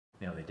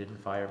You know, they didn't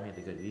fire me,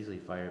 they could have easily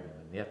fired me.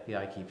 When the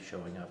FBI keeps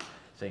showing up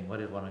saying,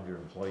 what is one of your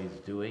employees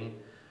doing?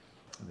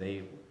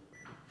 They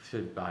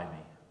should buy me.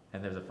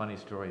 And there's a funny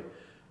story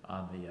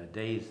on the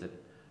days that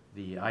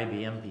the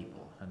IBM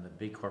people and the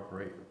big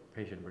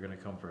corporation were going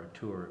to come for a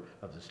tour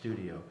of the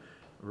studio.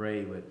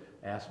 Ray would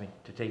ask me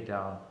to take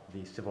down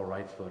the civil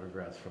rights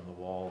photographs from the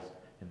walls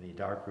in the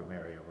darkroom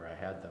area where I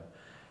had them.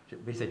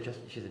 She said,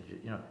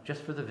 you know,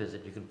 just for the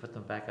visit, you can put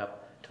them back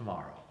up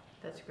tomorrow.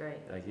 That's great.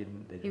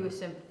 He was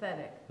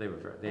sympathetic. They were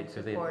very,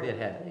 because they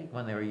had,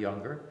 when they were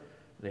younger,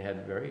 they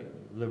had very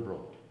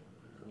liberal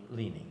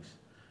leanings.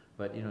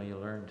 But you know, you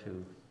learn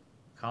to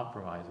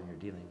compromise when you're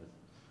dealing with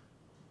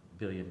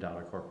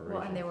billion-dollar corporations.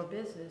 Well, and they were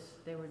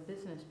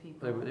business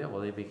people.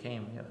 Well, they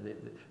became, you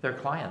know, their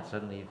clients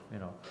suddenly, you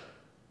know,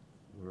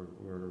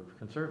 were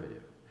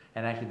conservative.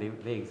 And actually,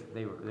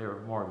 they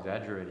were more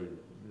exaggerated.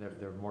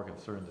 They were more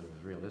concerned that it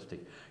was realistic,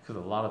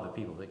 because a lot of the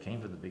people that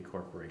came from the big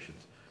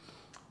corporations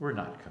were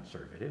not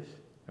conservatives.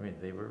 I mean,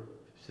 they were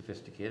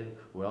sophisticated,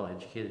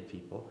 well-educated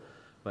people,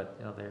 but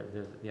you know,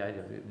 there's the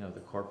idea of, you know,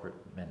 the corporate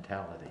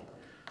mentality.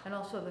 And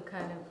also the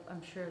kind of,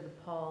 I'm sure, the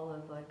pall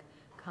of like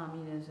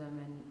communism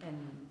and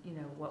you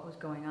know what was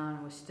going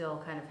on was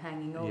still kind of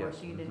hanging over, yes.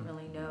 So you didn't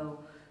really know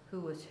who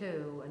was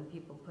who, and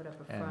people put up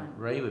a front. And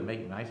Ray would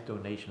make nice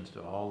donations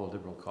to all the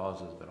liberal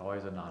causes, but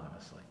always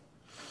anonymously.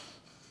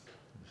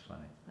 It's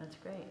funny. That's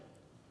great.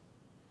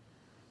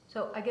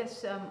 So I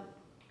guess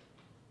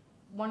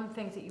one of the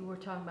things that you were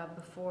talking about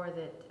before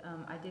that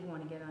I did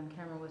want to get on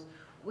camera was,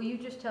 will you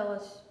just tell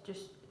us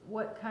just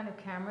what kind of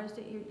cameras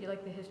that you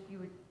like you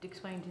were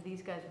explaining to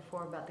these guys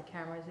before about the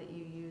cameras that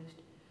you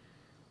used?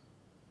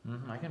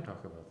 I can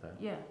talk about that.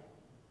 Yeah.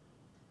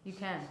 You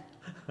can.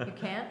 You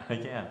can't? I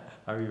can.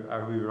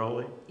 Are we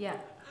rolling? Yeah.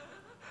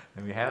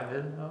 And we have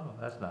been? Oh,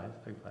 that's nice.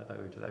 I thought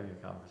we were just having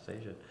a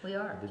conversation. We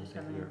are. I didn't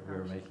think we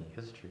were making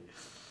history.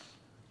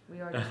 We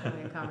are just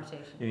having a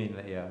conversation. You mean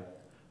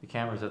the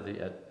cameras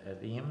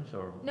at Eames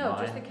or no,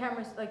 mine? just the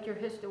cameras, like your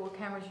history, what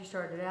cameras you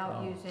started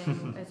out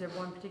using. Is there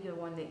one particular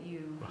one that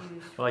you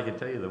used? Well, I can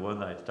tell you the one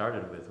that I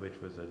started with,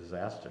 which was a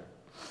disaster.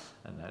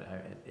 And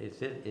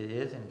it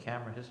is in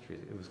camera history.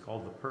 It was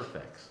called the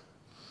Perfex.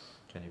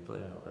 Can you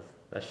believe it?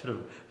 That should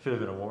have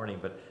been a warning,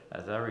 but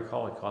as I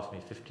recall, it cost me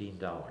 $15.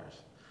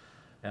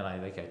 And I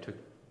think I took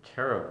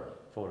terrible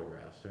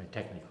photographs, I mean,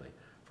 technically,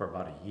 for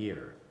about a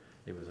year.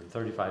 It was a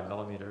 35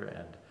 millimeter,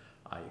 and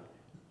I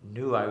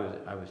knew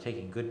I was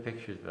taking good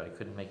pictures, but I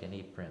couldn't make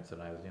any prints,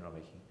 and I was, you know,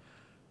 making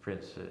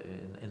prints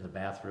in the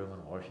bathroom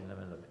and washing them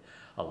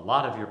a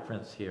lot of your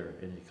prints here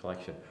in your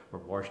collection were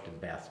washed in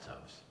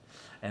bathtubs.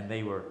 And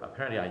they were,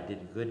 apparently I did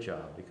a good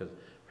job, because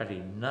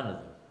practically none of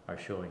them are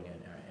showing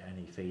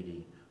any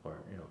fading or,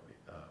 you know,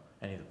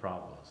 any of the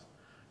problems.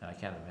 And I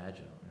can't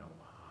imagine, you know,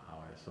 how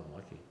I was so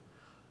lucky.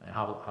 And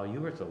how you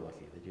were so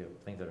lucky that you have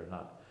things that are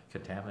not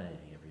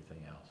contaminating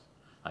everything else.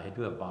 I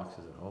do have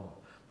boxes at home,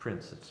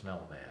 prints that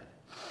smell bad.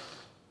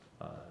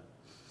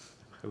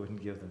 I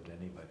wouldn't give them to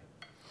anybody.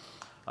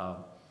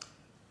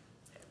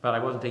 But I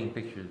wasn't taking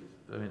pictures.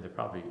 I mean,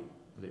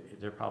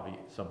 they're probably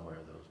somewhere,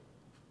 those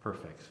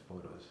Perfex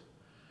photos.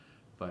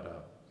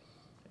 But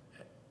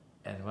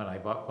and when I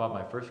bought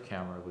my first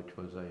camera, which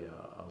was a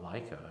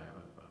Leica,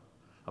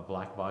 a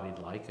black-bodied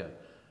Leica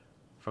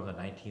from the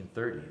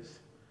 1930s,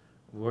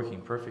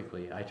 working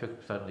perfectly, I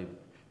took suddenly,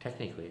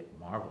 technically,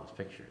 marvelous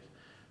pictures,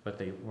 but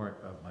they weren't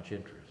of much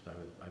interest.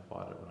 I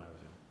bought it when I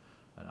was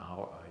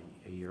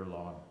in a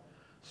year-long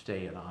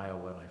stay in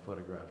Iowa, and I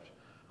photographed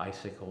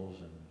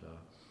icicles and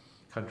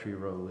country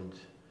roads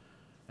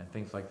and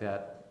things like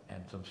that,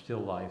 and some still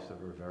lifes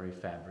that were very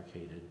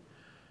fabricated.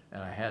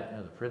 And I had, you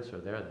know, the prints are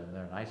there, and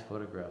they're nice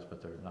photographs,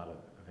 but they're not of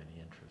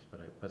any interest.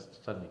 But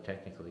suddenly,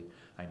 technically,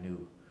 I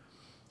knew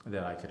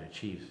that I could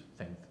achieve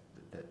things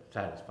that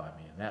satisfied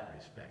me in that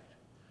respect.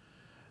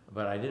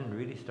 But I didn't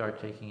really start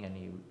taking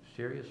any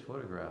serious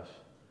photographs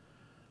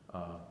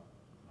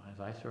as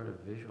I sort of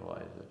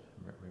visualized it.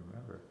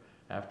 Remember,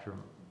 after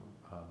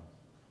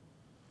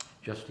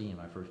Justine,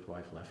 my first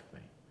wife, left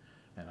me,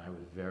 and I was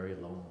very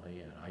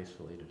lonely and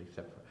isolated,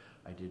 except for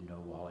I did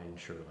know Wally and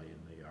Shirley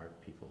and the art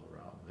people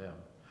around them,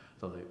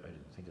 though I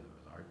didn't think of them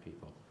as art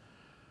people.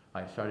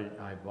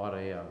 I bought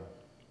a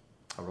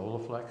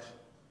Rolleiflex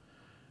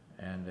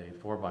and a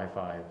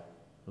 4x5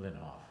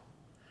 Linhof,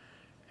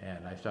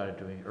 and I started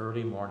doing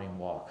early morning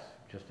walks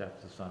just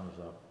after the sun was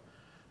up.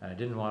 And I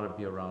didn't want to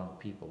be around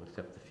people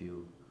except the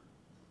few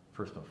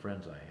personal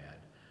friends I had.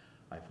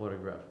 I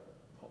photographed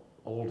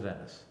old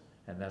Venice,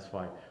 and that's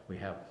why we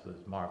have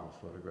those marvelous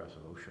photographs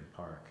of Ocean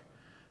Park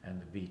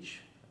and the beach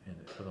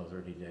for those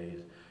early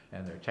days.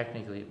 And they're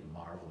technically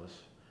marvelous.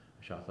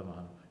 I shot them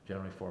on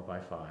generally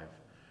 4x5,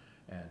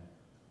 and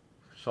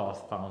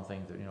found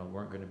things that, you know,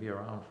 weren't going to be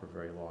around for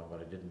very long, but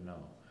I didn't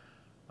know.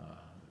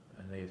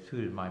 And they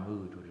suited my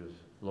mood, which was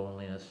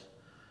loneliness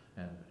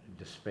and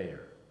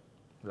despair.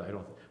 When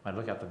I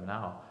look at them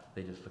now,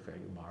 they just look like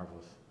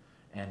marvelous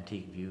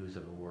antique views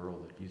of a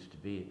world that used to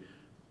be.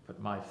 But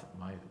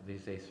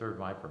they serve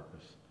my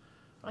purpose.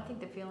 I think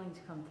the feelings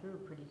come through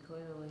pretty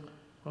clearly.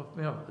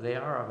 Well, they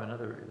are of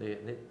another.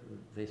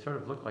 They sort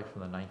of look like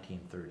from the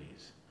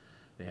 1930s.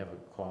 They have a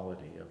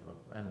quality of,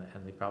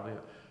 and they probably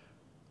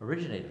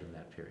originated from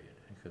that period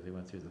because they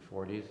went through the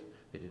 40s.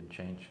 They didn't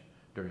change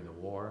during the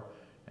war,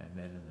 and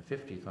then in the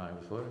 50s, when I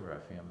was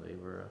photographing them, they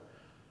were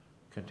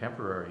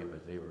contemporary,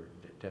 but they were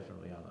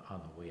definitely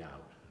on the way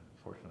out.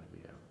 Fortunately,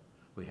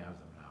 we have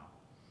them now.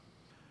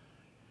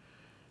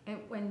 And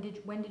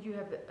when did you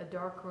have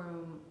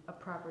a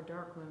proper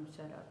dark room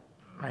set up?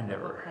 I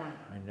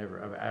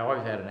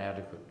always had an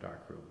adequate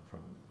dark room from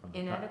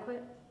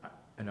Inadequate?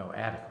 No,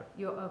 adequate.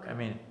 Okay. I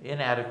mean,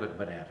 inadequate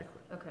but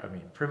adequate. Okay. I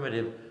mean,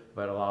 primitive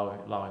but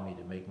allowing me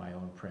to make my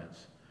own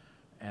prints,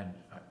 and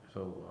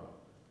so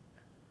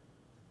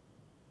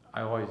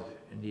I always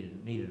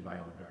needed my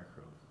own dark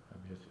room. I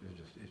mean,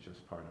 it's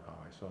just part of how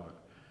I saw it.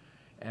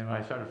 And when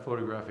I started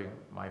photographing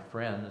my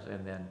friends,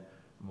 and then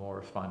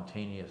more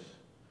spontaneous,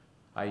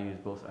 I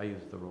used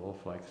the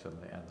Rolleiflex and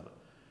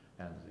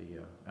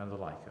the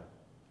Leica.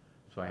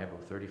 So I have a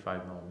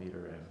 35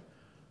 millimeter and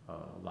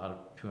a lot of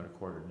 2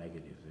 1/4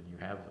 negatives, and you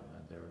have them,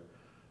 and they're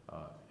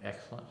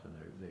excellent,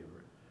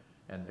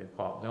 and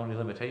the only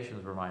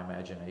limitations were my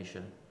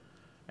imagination,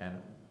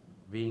 and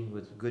being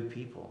with good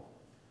people,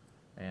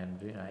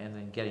 and and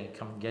then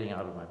getting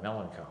out of my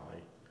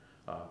melancholy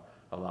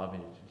allowed me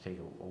to take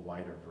a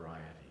wider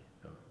variety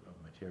of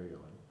material,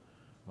 and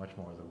much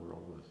more of the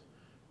world was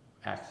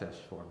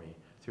accessed for me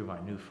through my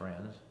new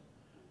friends,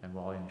 and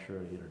Wally and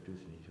Shirley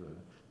introduced me to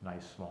a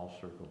nice small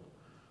circle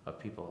of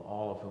people,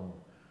 all of whom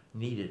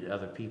needed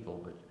other people,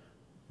 but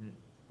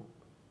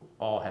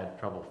all had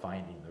trouble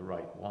finding the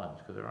right ones,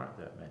 because there aren't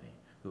that many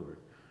who are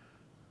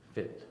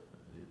fit,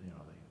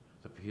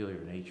 the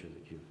peculiar nature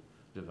that you've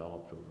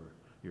developed over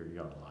your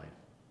young life.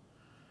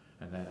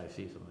 And then I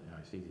see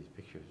these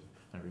pictures,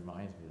 and it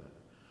reminds me that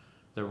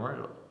there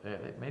weren't,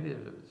 maybe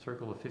a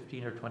circle of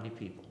 15 or 20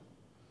 people,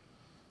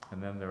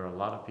 and then there are a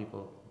lot of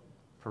people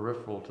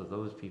peripheral to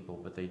those people,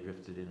 but they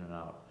drifted in and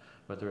out.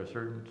 But there are a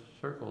certain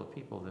circle of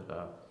people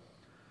that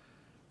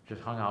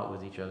just hung out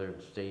with each other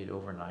and stayed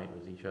overnight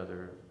with each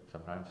other,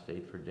 sometimes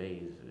stayed for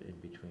days in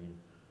between.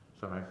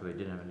 Sometimes they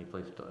didn't have any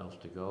place else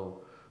to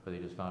go, but they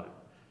just found it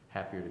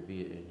happier to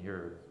be in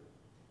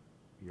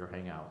your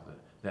hangout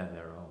than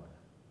their own.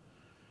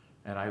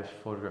 And I was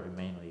photographing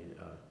mainly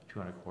 2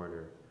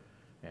 1/4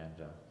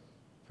 and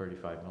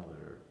 35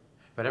 millimeter.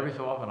 But every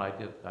so often I'd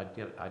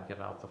get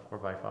out the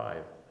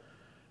 4x5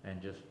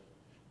 and just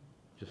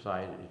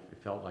decide if it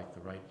felt like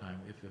the right time,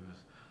 if it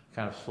was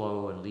kind of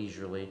slow and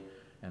leisurely.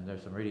 And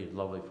there's some really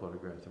lovely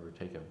photographs that were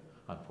taken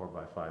on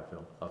 4x5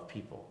 film of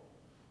people,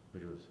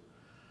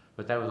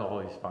 but that was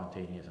always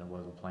spontaneous and it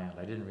wasn't planned.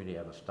 I didn't really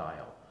have a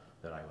style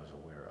that I was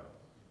aware of.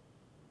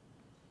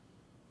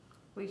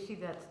 Well, you see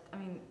that, I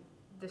mean,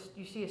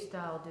 you see a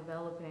style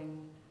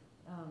developing,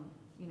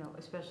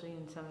 especially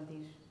in some of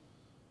these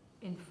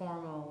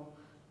informal,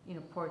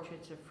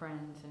 portraits of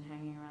friends and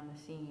hanging around the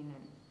scene.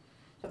 And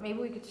so maybe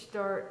we could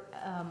start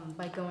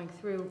by going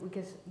through,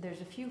 because there's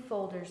a few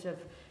folders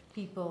of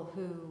people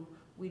who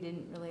we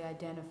didn't really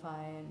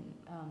identify, and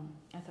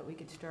I thought we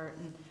could start,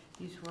 and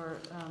these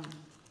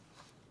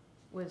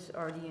was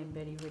Artie and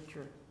Betty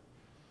Richer.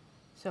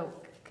 So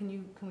can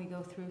we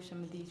go through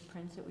some of these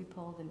prints that we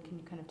pulled, and can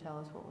you kind of tell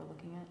us what we're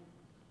looking at?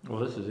 Well,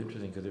 this is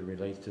interesting because it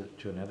relates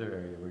to another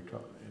area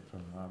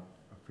from a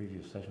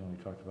previous session when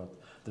we talked about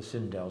the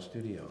Sindel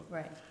studio.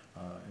 Right.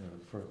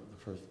 For the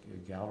first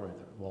gallery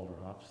that Walter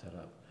Hopp set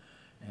up.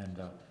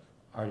 And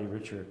Artie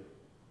Richer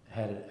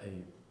had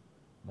a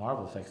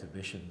marvelous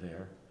exhibition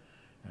there.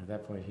 And at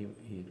that point,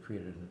 he had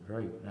created a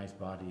very nice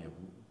body of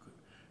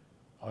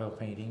oil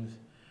paintings,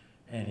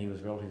 and he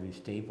was relatively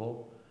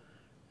stable,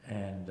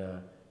 and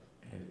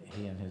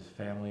he and his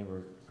family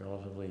were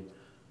relatively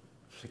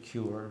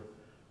secure,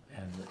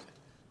 and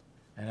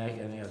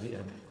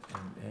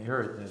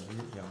here,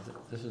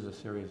 this is a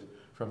series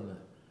from the.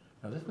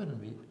 Now this wouldn't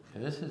be.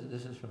 This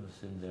is from the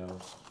Sindel.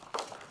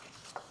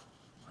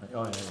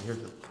 Oh, and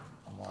here's a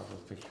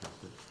marvelous picture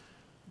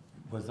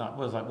that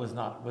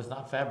was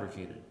not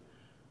fabricated.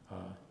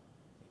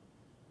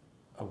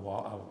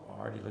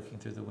 Already looking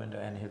through the window,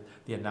 and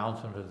the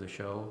announcement of the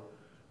show,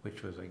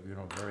 which was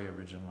very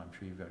original. I'm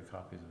sure you've got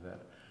copies of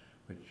that,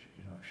 which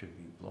should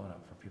be blown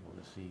up for people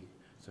to see.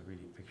 It's a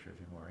really picture of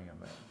him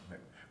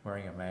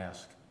wearing a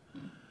mask,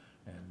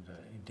 and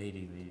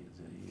dating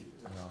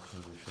the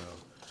announcement of the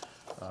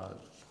show.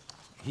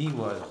 He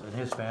and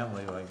his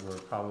family were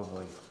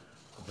probably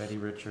Betty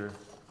Richer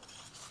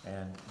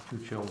and 2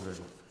 children.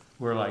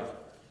 Were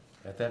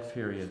at that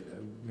period,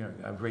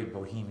 a great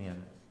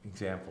bohemian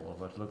example of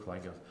what looked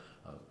like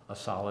a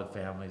solid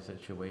family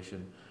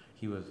situation.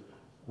 He was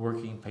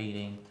working,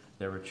 painting.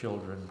 There were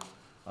children.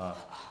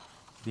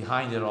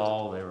 Behind it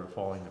all, they were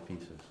falling to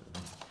pieces.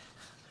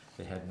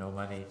 They had no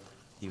money.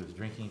 He was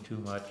drinking too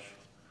much.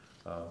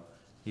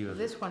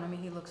 This one,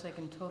 he looks like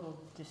in total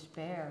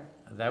despair.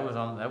 That was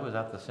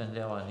at the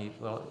Sindel, and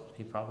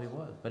he probably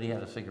was. But he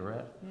had a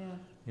cigarette. Yeah.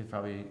 He'd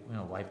probably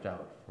wiped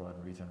out for one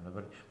reason or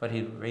another. But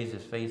he'd raise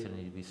his face and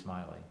he'd be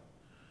smiling.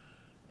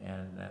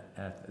 and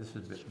this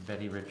is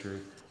Betty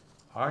Richard.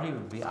 Artie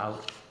would be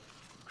out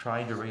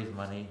trying to raise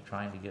money,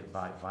 trying to get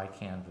buy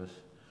canvas,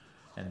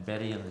 and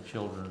Betty and the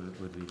children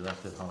would be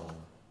left at home.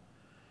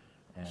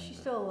 And Is she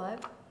still alive?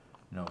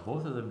 no,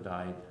 both of them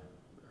died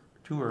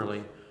too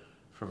early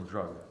from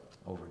drug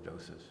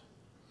overdoses.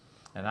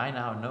 And I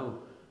now know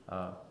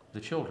the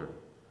children,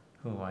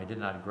 whom I did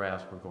not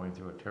grasp were going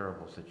through a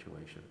terrible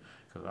situation,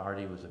 because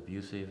Artie was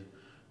abusive,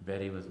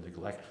 Betty was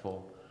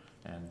neglectful,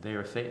 and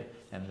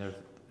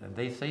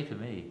they say to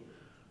me,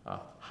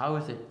 how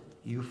is it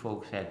you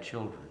folks had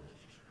children?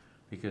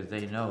 Because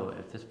they know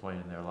at this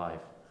point in their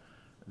life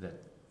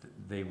that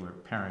they were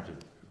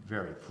parented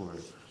very poorly.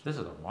 This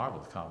is a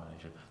marvelous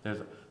combination.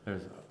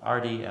 There's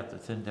Artie at the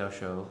Tyndale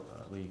show,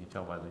 you can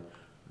tell by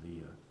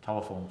the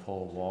telephone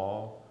pole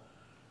wall,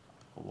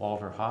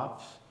 Walter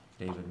Hops,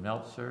 David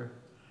Meltzer,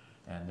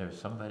 and there's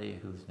somebody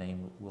whose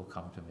name will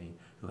come to me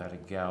who had a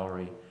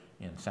gallery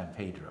in San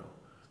Pedro,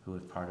 who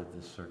was part of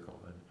this circle,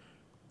 and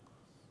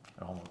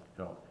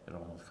it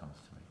almost comes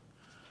to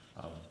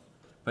me.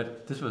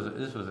 But this was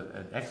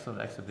an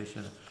excellent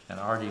exhibition, and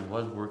Artie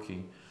was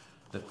working.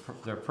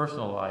 Their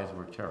personal lives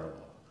were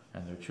terrible,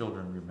 and their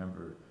children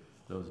remember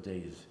those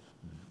days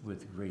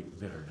with great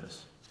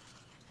bitterness.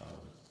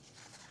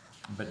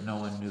 But no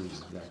one knew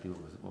exactly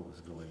what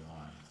was going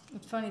on.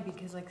 It's funny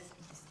because like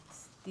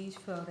these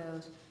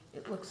photos,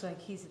 it looks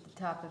like he's at the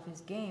top of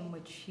his game,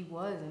 which he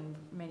was in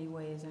many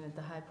ways and at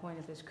the high point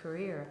of his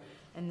career.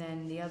 And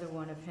then the other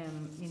one of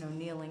him, you know,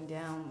 kneeling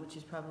down, which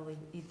is probably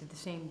either the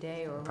same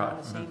day or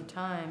around the same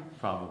time,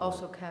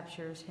 also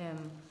captures him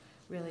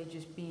really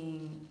just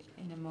being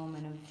in a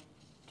moment of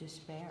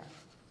despair.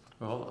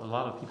 Well, a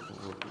lot of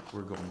people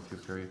were going through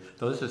a period,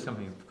 though this is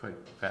something quite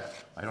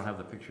fast. I don't have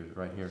the pictures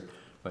right here,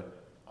 but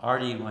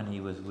Artie, when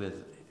he was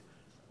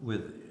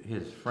with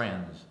his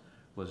friends,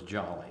 was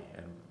jolly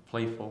and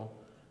playful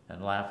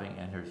and laughing,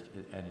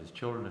 and his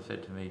children have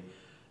said to me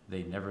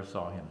they never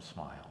saw him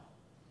smile.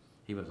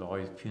 He was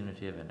always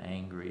punitive and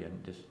angry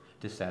and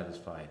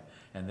dissatisfied,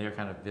 and they're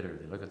kind of bitter.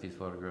 They look at these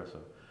photographs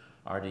of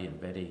Artie and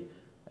Betty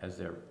as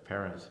their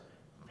parents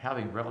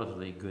having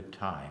relatively good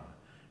time,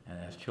 and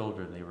as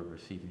children they were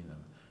receiving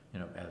them, you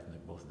know, as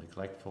both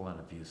neglectful and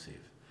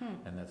abusive,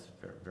 and that's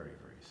very, very,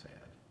 very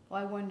sad.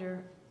 Well, I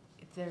wonder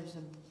if there's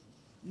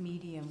a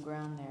medium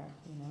ground there,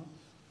 you know,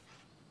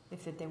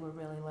 if they were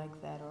really like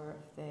that, or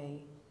if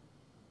they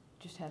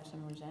just have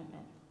some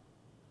resentment.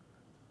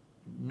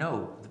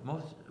 No,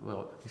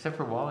 except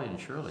for Wally and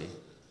Shirley,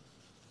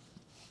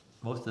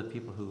 most of the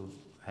people who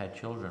had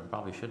children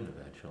probably shouldn't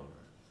have had children.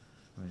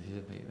 I mean,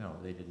 you know,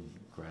 they didn't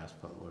grasp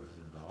what was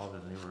involved,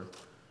 and they were,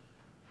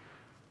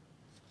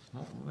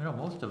 you know,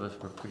 most of us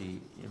were pretty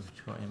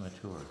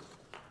immature.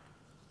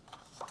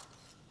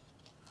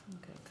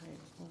 Okay, great.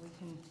 Well, we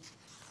can.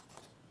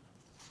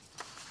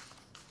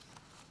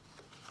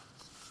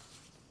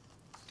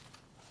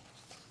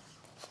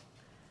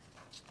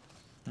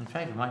 In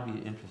fact, it might be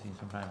interesting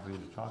sometime for you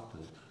to talk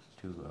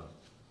to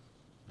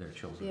their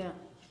children. Yeah.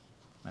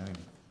 I mean,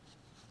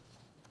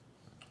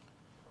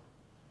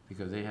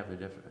 because they have a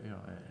different, you know,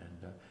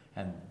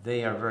 and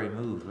they are very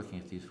moved looking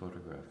at these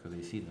photographs because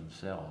they see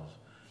themselves,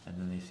 and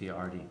then they see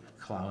Artie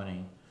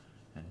clowning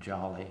and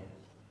jolly,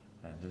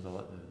 and there's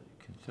a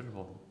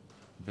considerable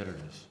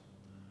bitterness.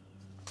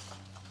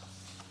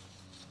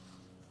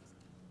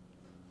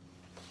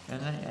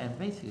 And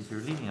basically, if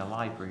you're leading a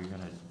life where you're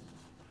going to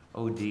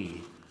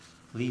OD,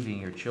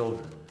 leaving your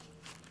children,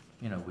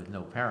 you know, with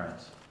no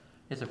parents,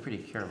 it's a pretty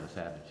careless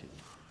attitude.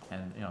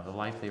 And, you know, the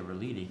life they were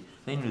leading,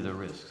 they knew the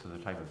risks of the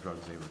type of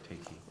drugs they were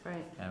taking.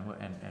 Right.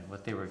 And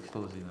what they were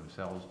exposing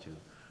themselves to,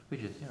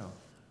 which is, you know,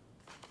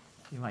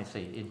 you might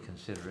say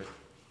inconsiderate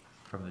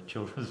from the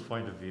children's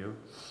point of view.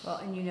 Well,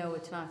 and you know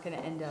it's not going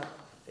to end up,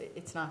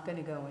 it's not going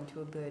to go into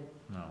a good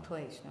No.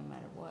 place no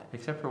matter what.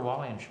 Except for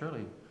Wally and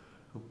Shirley,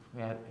 who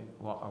had,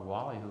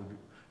 Wally who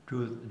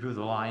drew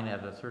the line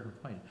at a certain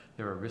point.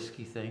 There were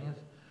risky things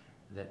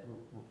that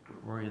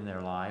were in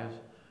their lives,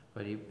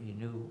 but he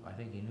knew, I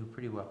think he knew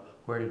pretty well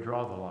where to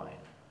draw the line.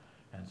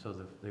 And so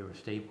they were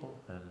stable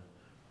and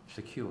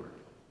secure.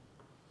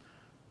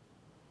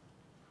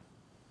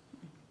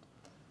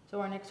 So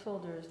our next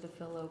folder is the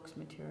Phil Oakes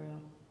material.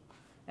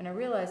 And I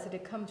realized that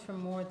it comes from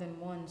more than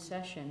one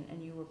session,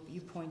 and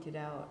you pointed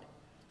out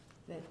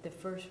that the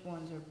first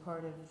ones are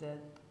part of the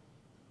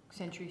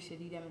Century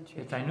City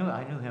demonstration. Yes,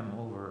 I knew him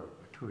over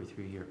a 2 or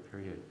 3 year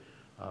period.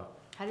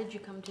 How did you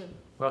come to?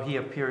 Well, he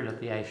appeared at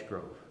the Ash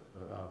Grove,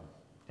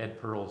 Ed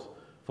Pearl's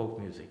folk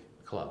music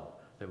club.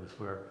 That was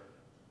where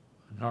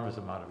an enormous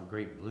amount of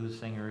great blues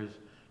singers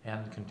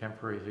and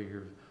contemporary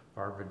figures,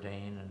 Barbara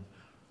Dane,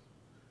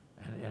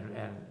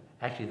 and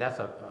actually that's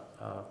a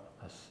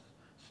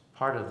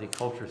part of the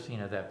culture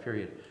scene of that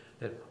period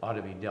that ought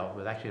to be dealt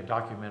with. Actually, a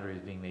documentary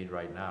is being made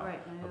right now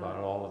about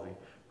all of the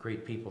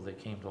great people that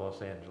came to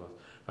Los Angeles.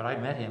 But I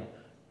met him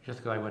just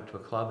because I went to a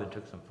club and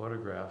took some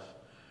photographs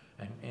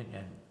and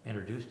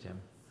introduced him.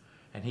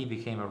 And he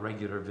became a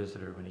regular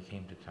visitor when he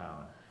came to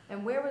town.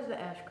 And where was the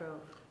Ash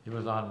Grove? It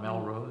was on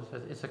Melrose.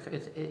 It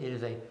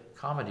is a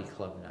comedy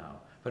club now,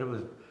 But it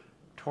was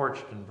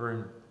torched and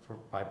burned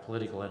by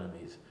political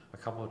enemies a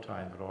couple of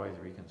times, but always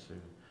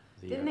reconsumed.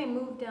 Didn't they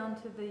move down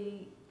to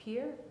the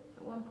pier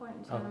at one point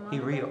in Santa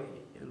Monica?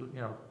 You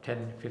know,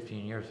 10,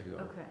 15 years ago.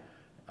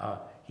 Okay.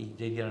 He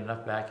did get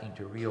enough backing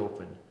to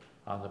reopen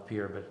on the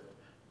pier, but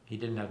he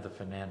didn't have the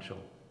financial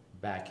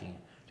backing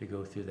to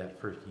go through that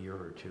first year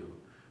or two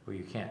where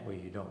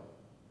you don't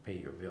pay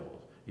your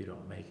bills, you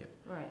don't make it.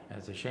 Right. And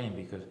it's a shame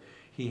because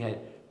he had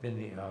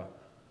been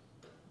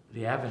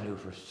the avenue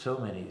for so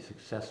many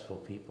successful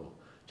people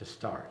to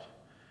start,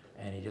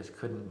 and he just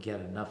couldn't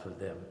get enough of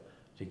them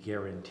to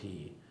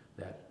guarantee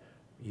that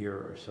year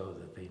or so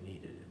that they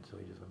needed, and so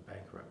he just went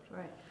bankrupt.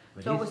 Right.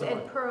 But So it was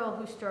Ed Pearl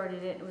who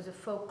started it. It was a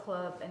folk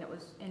club, and it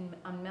was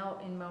on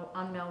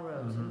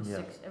Melrose in the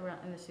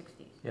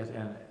 60s. Yes,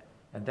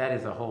 and that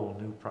is a whole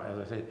new, as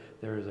I said,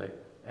 there is a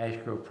Ash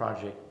Grove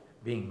project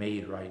being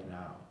made right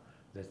now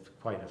that's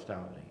quite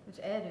astounding. It's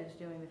Ed who's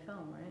doing the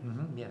film, right?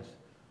 Mm-hmm, yes.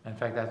 In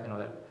fact,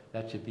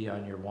 that should be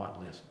on your want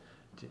list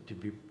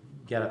to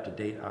get up to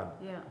date on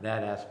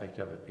that aspect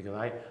of it, because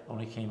I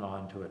only came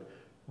on to it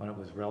when it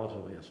was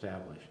relatively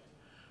established.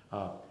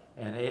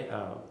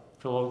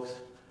 Phil Oakes,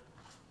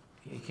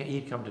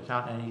 he'd come to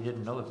town and he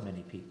didn't know as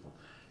many people,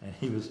 and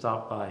he would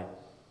stop by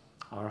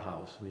our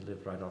house. We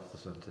lived right off the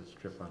Sunset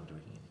Strip on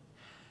Doheny.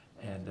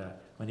 And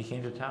when he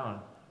came to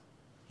town,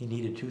 he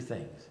needed two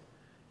things.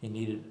 He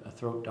needed a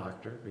throat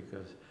doctor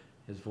because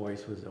his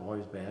voice was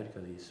always bad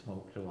because he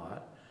smoked a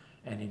lot,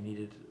 and he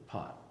needed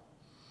pot.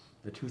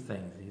 The two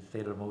things. He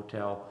stayed at a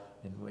motel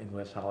in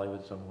West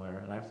Hollywood somewhere,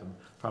 and I have some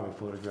probably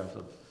photographs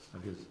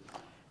of his.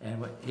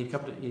 And he'd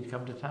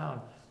come to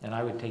town, and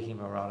I would take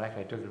him around.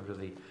 Actually, I took him to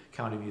the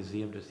County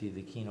Museum to see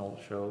the keynote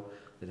show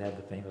that had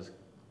the famous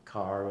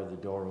car with the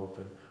door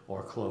open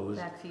or closed.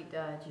 Backseat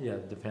Dodge. Yeah,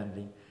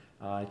 depending.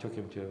 I took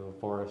him to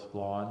Forest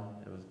Lawn.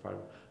 It was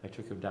I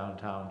took him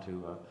downtown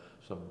to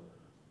some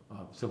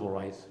civil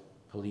rights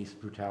police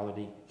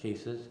brutality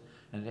cases,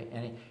 and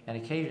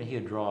occasionally he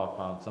would draw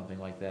upon something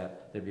like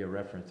that. There'd be a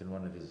reference in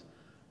one of his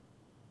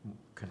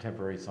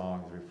contemporary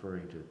songs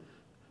referring to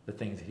the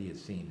things that he had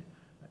seen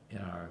in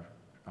our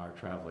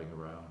traveling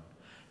around.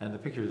 And the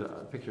picture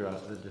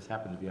that just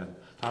happened to be on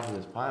top of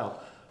this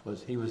pile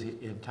was he was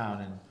in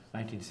town in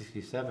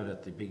 1967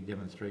 at the big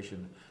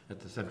demonstration at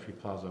the Century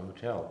Plaza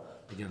Hotel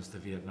against the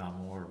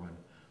Vietnam War when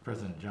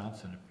President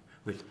Johnson,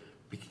 which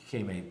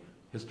became a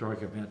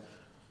historic event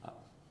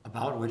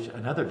about which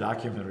another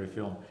documentary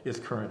film is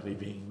currently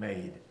being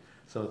made.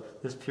 So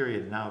this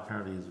period now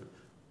apparently is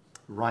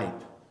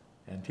ripe,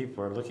 and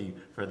people are looking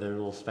for their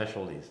little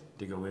specialties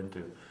to go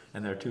into.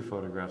 And there are two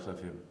photographs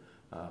of him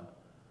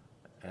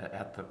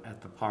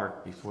at the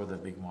park before the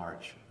big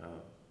march,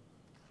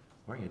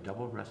 wearing a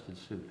double-breasted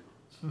suit,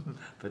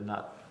 but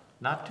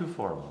not too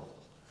formal.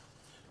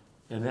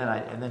 And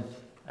then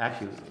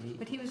actually,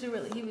 but he was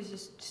a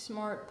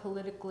smart,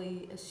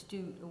 politically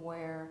astute,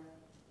 aware.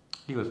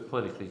 He was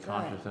politically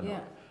conscious,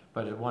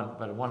 but at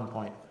one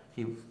point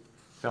he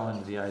fell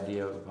into the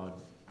idea about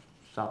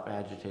stop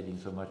agitating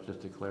so much,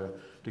 just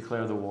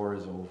declare the war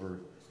is over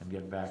and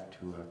get back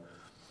to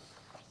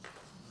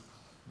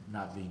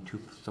not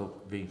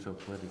being so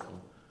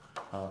political.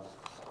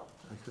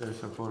 There's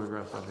some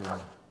photographs of him.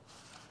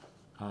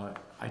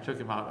 I took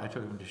him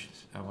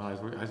to when I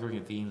was working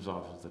at the Eames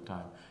office at the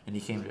time, and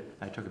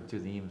I took him to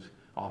the Eames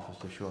office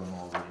to show him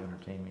all the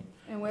entertainment.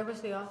 And where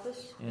was the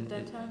office at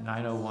that time?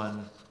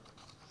 901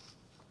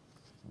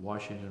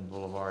 Washington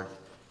Boulevard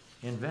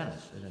in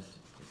Venice,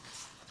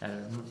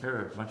 and there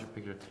are a bunch of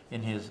pictures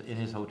in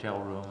his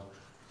hotel room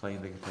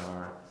playing the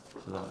guitar.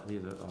 So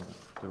these are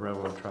the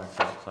railroad tracks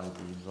outside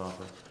the Eames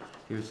office.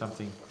 Here's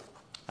something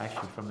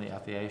actually from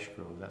at the Ash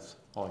Grove. That's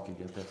all I could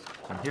get there.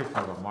 And here's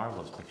kind of a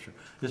marvelous picture.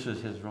 This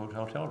is his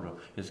hotel room.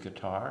 His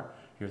guitar.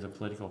 Here's a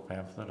political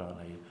pamphlet on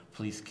a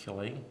police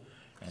killing,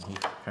 and he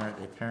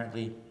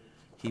apparently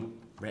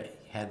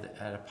had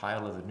a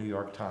pile of the New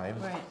York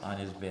Times on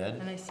his bed.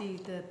 And I see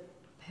the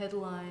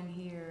headline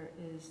here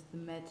is the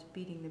Mets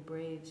beating the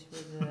Braves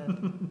for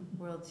the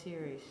World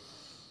Series.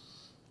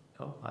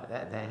 Oh,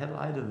 that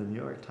headline in the New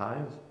York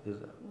Times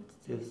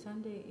is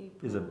Sunday,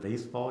 April. Is a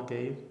baseball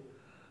game.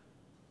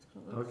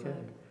 Okay,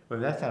 like. Well,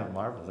 that's kind of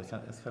marvelous.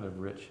 That's kind of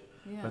rich.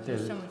 Yeah,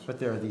 but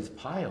there are these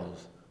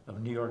piles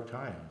of New York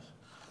Times.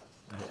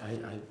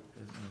 And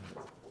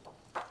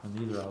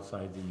these are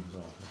outside the Eames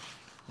office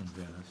in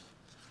Venice.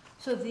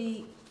 So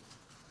the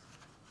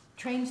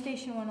train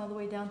station went all the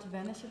way down to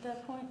Venice at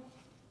that point?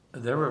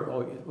 There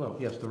were,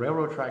 yes, the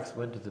railroad tracks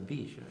went to the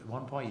beach. At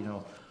one point,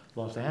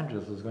 Los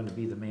Angeles was going to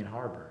be the main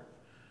harbor,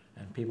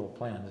 and people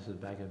planned, this is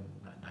back in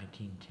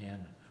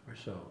 1910 or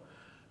so,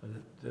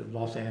 that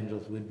Los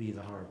Angeles would be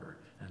the harbor.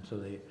 And so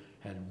they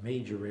had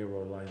major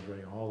railroad lines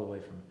running all the way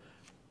from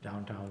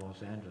downtown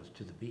Los Angeles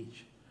to the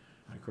beach.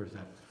 And of course,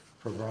 that,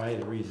 for a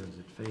variety of reasons,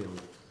 it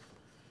failed.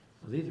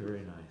 Well, these are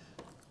very nice.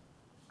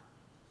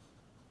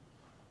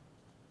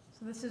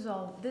 So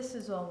this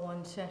is all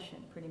one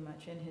session, pretty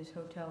much, in his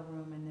hotel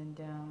room and then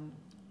down.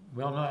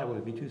 Well, no, it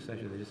would be two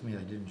sessions. It just means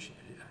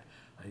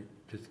I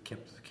just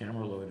kept the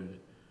camera loaded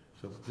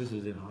So this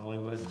is in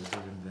Hollywood, and this is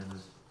in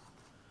Venice.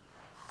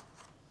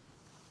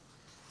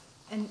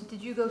 And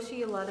did you go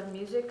see a lot of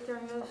music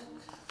during those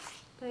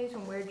days?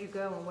 And where did you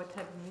go, and what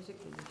type of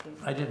music did you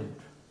see? I didn't,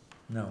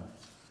 no.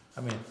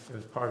 I mean, it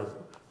was part of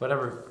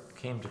whatever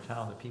came to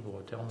town that people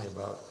would tell me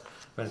about.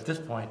 But at this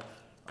point,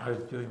 I was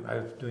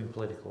doing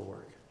political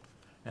work,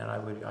 and I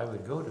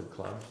would go to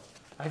clubs.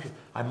 Actually,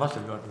 I must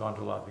have gone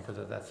to a lot, because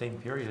at that same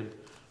period,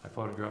 I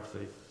photographed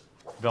the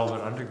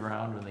Velvet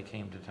Underground when they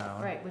came to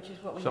town. Right, which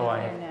is what we So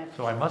have here next.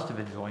 So I must have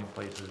been going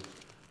places.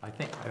 I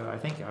think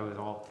I was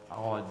all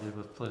I did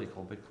was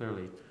political, but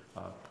clearly.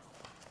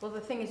 Well,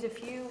 the thing is,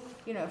 if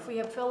if we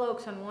have Phil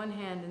Oakes on one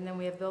hand, and then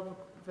we have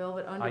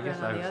Velvet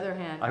Underground on the other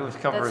hand, I was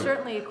covering. That's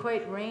certainly a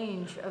quite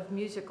range of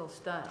musical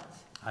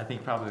styles. I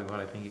think probably what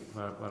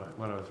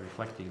I was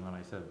reflecting when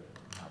I said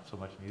not so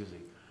much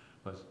music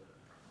was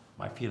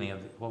my feeling of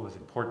what was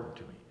important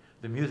to me.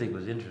 The music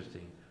was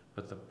interesting,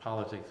 but the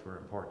politics were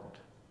important.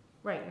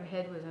 Right, your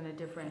head was in a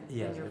different,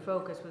 yes, and your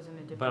focus was in a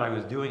different. But I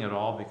was doing it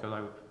all because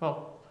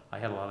I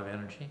had a lot of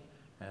energy,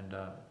 and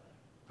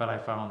but I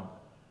found,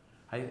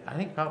 I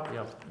think probably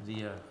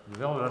the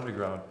Velvet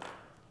Underground,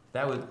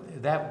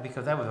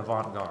 because that was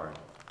avant-garde.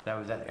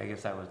 I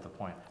guess that was the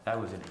point.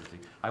 That was interesting.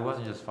 I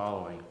wasn't just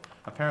following.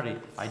 Apparently,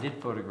 I did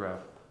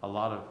photograph a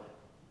lot of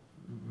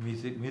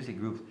music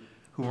groups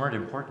who weren't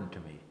important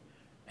to me,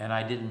 and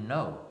I didn't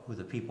know who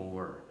the people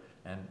were.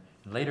 And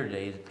in later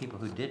days, people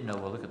who did know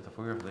will look at the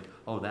photograph and say,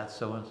 "Oh, that's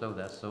so and so.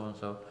 That's so and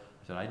so."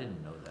 I said, "I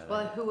didn't know that."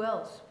 Well, who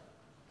else?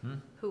 Hmm?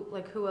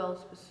 Who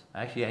else was?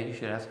 Actually, you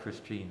should ask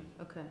Christine.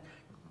 Okay.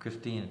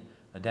 Christine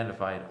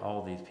identified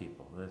all these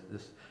people.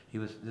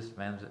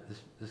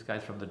 This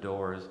guy's from the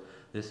Doors.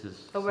 This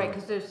is. Oh, right,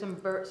 because there's some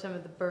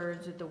of the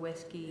Birds at the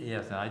Whiskey.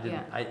 Yes, and I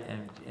didn't. Yeah.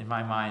 And in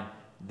my mind,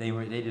 they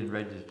didn't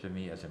register to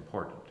me as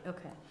important.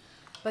 Okay,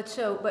 but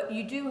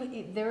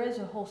there is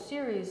a whole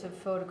series of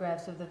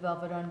photographs of the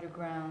Velvet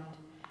Underground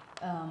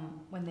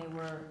when they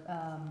were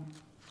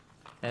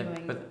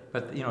doing.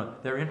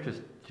 But their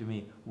interest to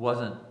me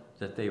wasn't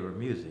that they were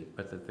music,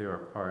 but that they were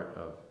part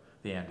of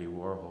the Andy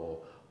Warhol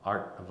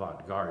art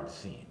avant-garde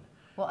scene.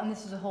 Well, and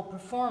this is a whole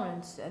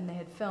performance, and they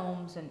had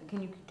films. And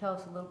can you tell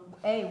us a little?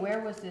 Where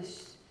was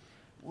this?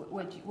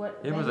 What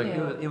It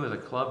was a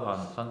club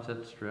on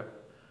Sunset Strip.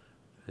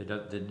 They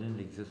didn't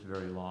exist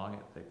very long.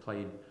 They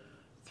played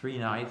 3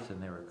 nights,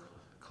 and they were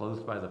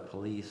closed by the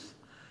police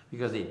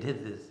because they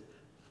did this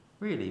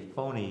really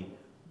phony,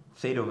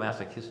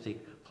 sadomasochistic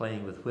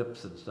playing with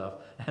whips and stuff.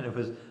 And it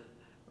was,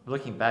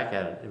 looking back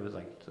at it, it was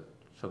like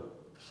so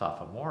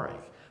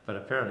sophomoric. But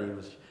apparently, it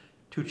was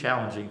too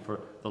challenging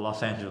for the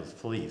Los Angeles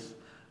police,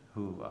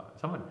 who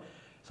someone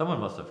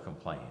must have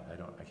complained.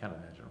 I can't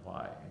imagine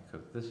why,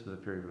 because this was a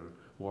period when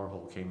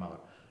Warhol came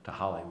out to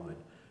Hollywood,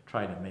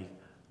 trying to make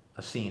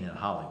a scene in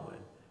Hollywood,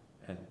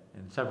 and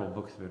several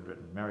books have been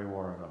written. Mary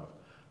Warrenoff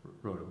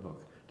wrote a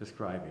book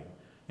describing,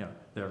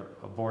 their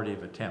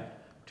abortive attempt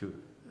to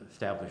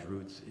establish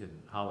roots in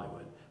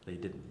Hollywood. They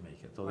didn't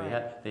make it. So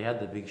right. they had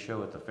the big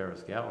show at the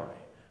Ferris Gallery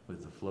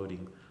with the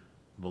floating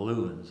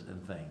balloons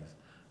and things,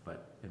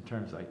 but in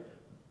terms of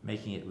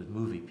making it with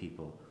movie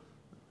people,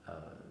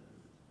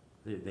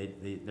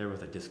 there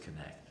was a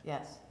disconnect.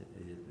 Yes.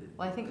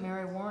 Well, I think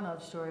Mary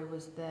Warrenoff's story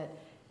was that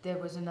there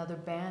was another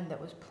band that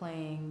was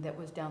playing that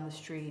was down the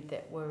street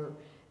that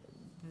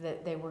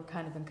they were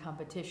kind of in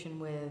competition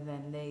with,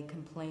 and they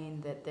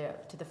complained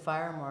to the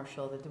fire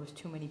marshal that there was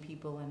too many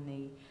people in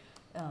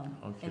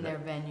their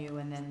venue,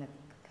 and then the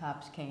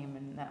cops came,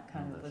 and that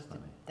kind of was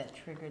that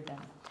triggered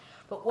them.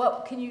 But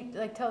what can you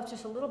tell us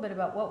just a little bit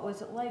about what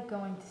was it like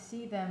going to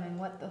see them, and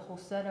what the whole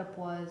setup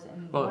was,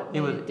 and what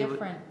made it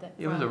different?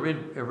 It was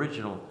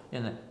original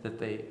in that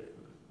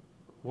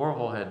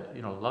Warhol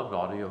had loved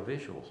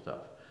audio-visual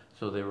stuff,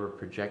 so there were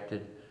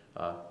projected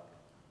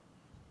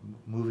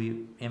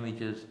movie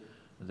images.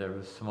 There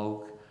was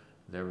smoke.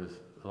 There was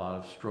a lot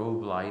of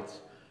strobe lights.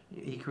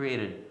 He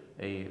created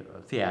a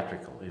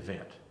theatrical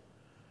event,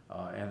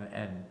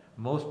 and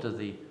most of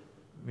the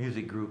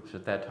music groups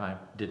at that time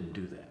didn't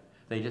do that.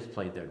 They just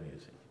played their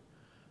music.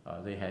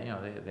 They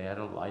had, they had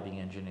a lighting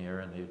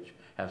engineer, and they'd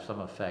have some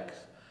effects,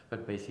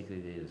 but basically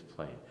they just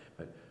played.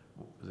 But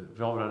the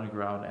Velvet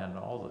Underground and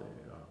all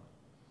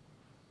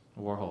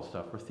the Warhol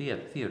stuff were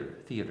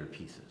theater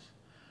pieces,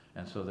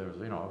 and so there was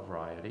a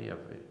variety of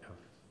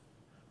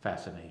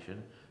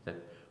fascination that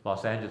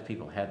Los Angeles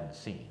people hadn't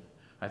seen.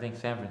 I think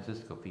San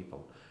Francisco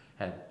people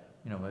had,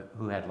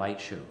 who had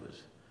light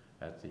shows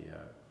at the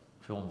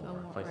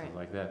Fillmore, places right.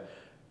 like that,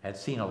 had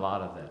seen a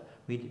lot of that.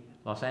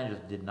 Los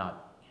Angeles did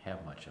not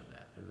have much of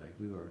that. It was like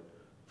we were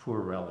poor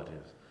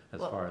relatives as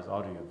far as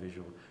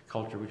audiovisual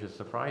culture, which is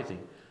surprising.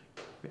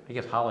 I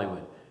guess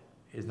Hollywood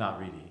is not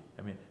really.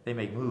 I mean, they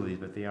make movies,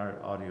 but they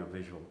aren't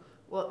audiovisual.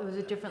 Well, it was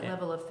a different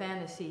level of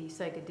fantasy.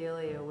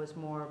 Psychedelia was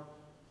more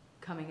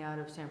coming out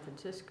of San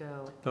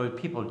Francisco. So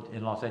people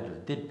in Los Angeles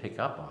did pick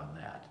up on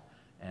that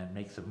and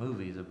make some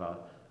movies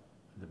about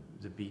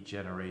the Beat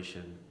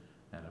Generation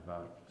and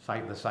about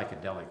the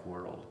psychedelic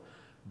world,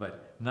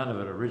 but none of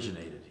it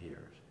originated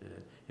here.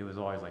 It was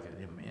always like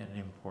an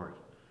import,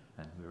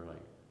 and we were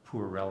like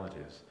poor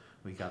relatives.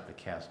 We got the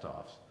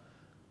cast-offs,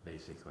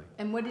 basically.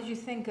 And what did you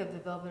think of the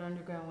Velvet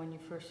Underground when you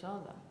first saw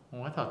them?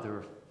 Well, I thought they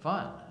were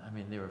fun. I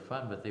mean, they were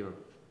fun, but they were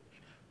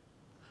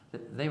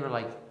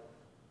like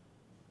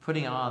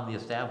putting on the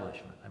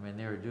establishment. I mean,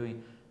 they were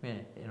doing. I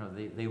mean, you know,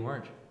 they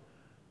weren't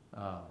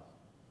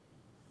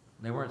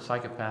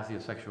psychopathy or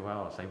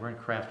sexualists. They weren't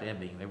Kraft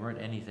Ebing. They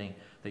weren't anything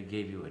that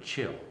gave you a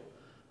chill.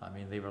 I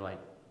mean, they were like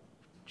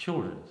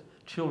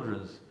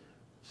children's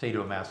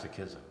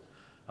sadomasochism.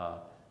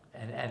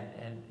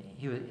 And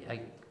he was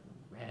like,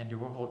 Andrew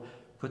Warhol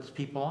puts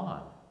people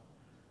on,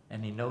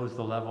 and he knows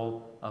the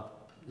level of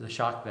the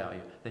shock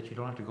value that you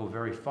don't have to go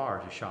very far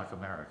to shock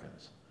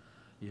Americans.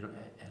 You don't,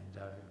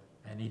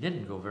 and he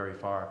didn't go very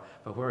far,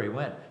 but where he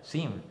went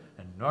seemed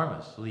an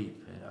enormous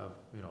leap of,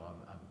 you know,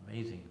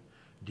 amazing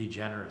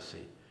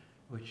degeneracy,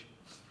 which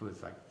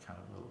was like kind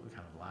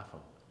of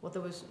laughable. Well,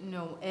 there was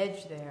no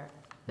edge there.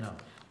 No.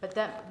 But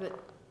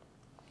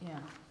yeah.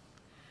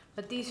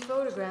 But these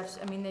photographs,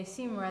 I mean, they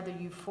seem rather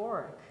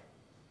euphoric.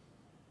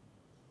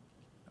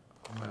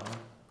 Well,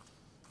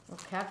 We're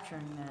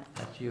capturing that.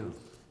 that's you.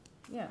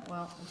 Yeah,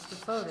 well, it's the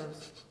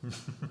photos.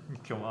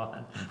 Come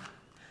on.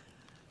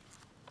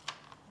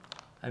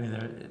 I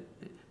mean,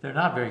 they're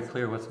not very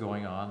clear what's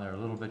going on. They're a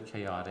little bit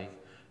chaotic.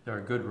 They're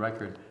a good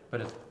record,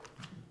 but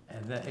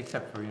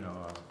except for, you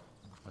know,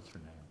 what's her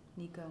name?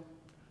 Nico.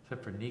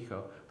 Except for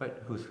Nico,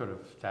 but who's sort of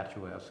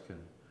statuesque and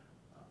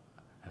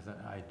as an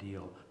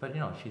ideal. But, you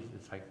know,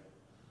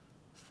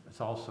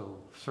 it's also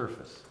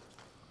surface.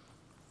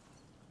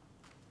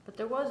 But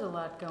there was a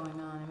lot going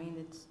on. I mean,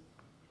 it's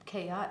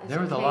chaotic. It's There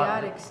a was a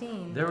chaotic lot,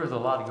 scene. There was a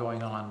lot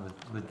going on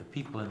with the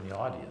people in the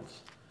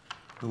audience,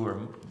 who were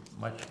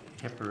much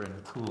hipper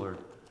and cooler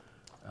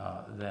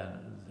than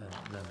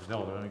the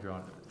Velvet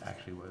Underground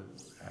actually were.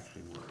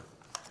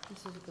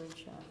 This is a great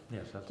shot.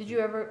 Yes, Did you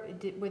ever,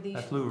 were these?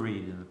 That's Lou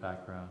Reed in the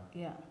background.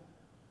 Yeah.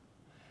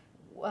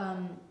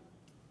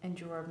 And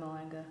Gerard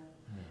Malenga,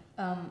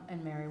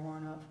 and Mary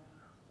Warnoff.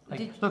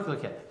 Like,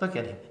 look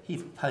at him.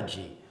 He's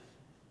pudgy.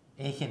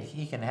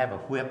 He can have a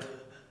whip,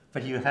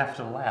 but you have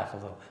to laugh a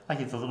little, like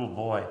he's a little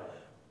boy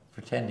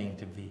pretending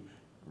to be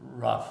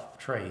rough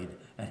trade,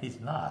 and he's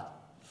not.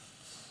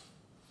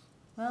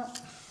 Well,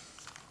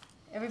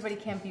 everybody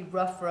can't be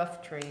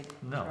rough trade,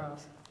 No.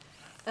 Charles.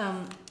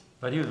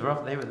 But he was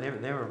rough. They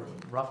were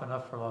rough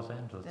enough for Los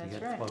Angeles to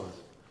get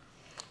clothes.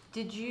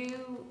 Did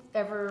you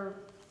ever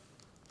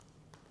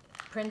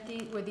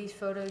print were these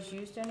photos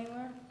used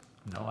anywhere?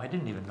 No, I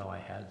didn't even know I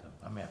had them.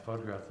 I mean, I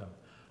photographed them.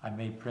 I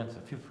made prints,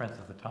 a few prints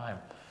at the time.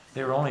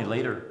 They were only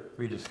later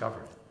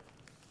rediscovered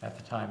at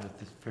the time that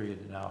this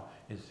period now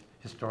is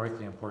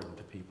historically important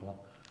to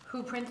people.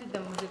 Who printed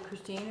them? Was it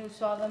Christine who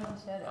saw them and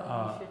said,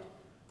 oh, you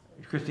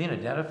should? Christine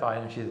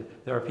identified, and she said,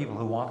 there are people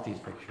who want these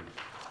pictures.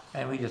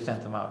 And we just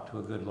sent them out to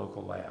a good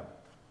local lab.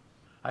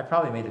 I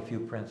probably made a few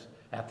prints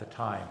at the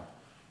time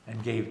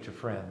and gave to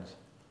friends,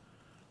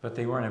 but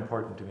they weren't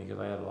important to me because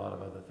I had a lot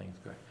of other things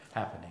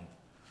happening.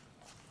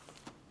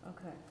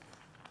 Okay.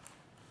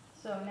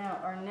 So now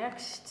our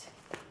next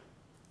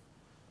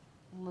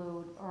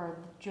load are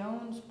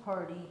Jones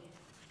Party.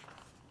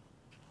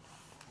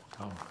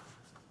 Oh.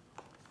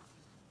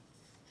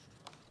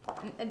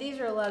 And these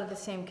are a lot of the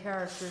same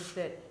characters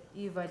that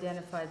you've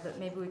identified, but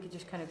maybe we could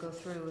just kind of go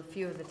through a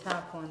few of the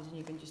top ones and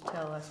you can just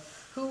tell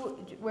us.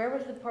 Where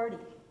was the party?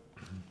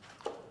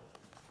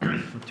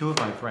 Two of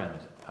my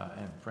friends,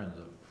 and friends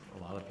of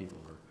a lot of people,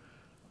 were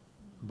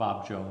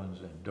Bob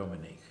Jones and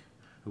Dominique,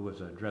 who was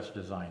a dress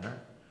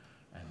designer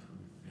and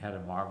had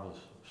a marvelous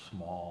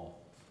small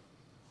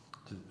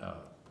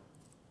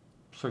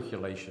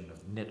circulation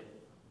of knit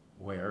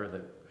wear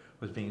that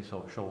was being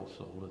sold at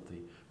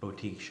the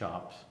boutique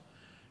shops.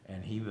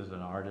 And he was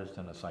an artist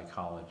and a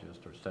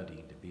psychologist, or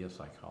studying to be a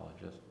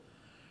psychologist.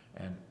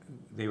 And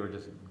they were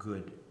just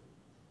good,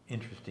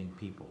 interesting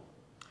people.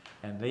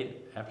 And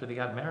after they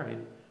got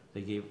married,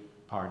 they gave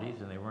parties,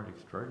 and they weren't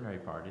extraordinary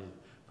parties,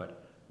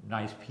 but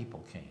nice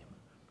people came.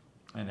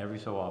 And every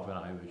so often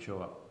I would show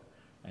up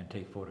and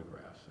take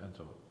photographs. And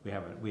so we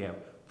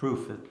have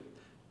proof that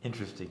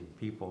interesting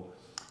people.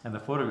 And the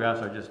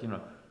photographs are just, you know,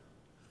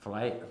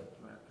 flash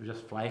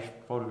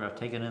photographs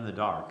taken in the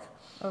dark.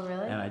 Oh,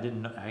 really? And I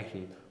didn't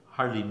actually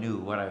hardly knew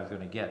what I was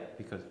going to get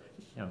because,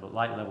 you know, the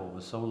light level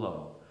was so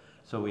low.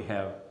 So we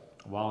have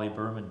Wally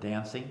Berman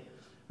dancing,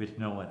 which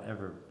no one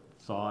ever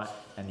saw,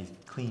 and he's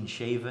clean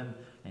shaven,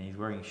 and he's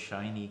wearing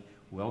shiny,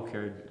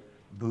 well-cared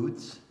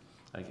boots.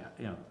 Like,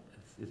 you know,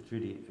 it's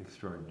really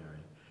extraordinary.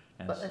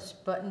 And a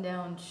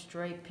button-down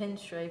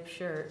pinstripe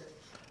shirt.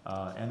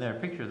 And there are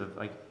pictures of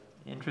like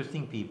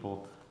interesting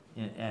people,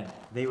 and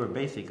they were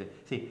basically,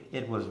 see,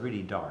 it was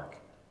really dark.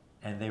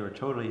 And they were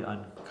totally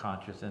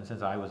unconscious, and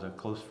since I was a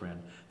close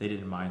friend, they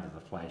didn't mind that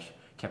the flash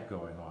kept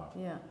going off.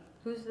 Yeah.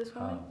 Who's this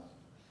woman?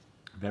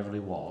 Beverly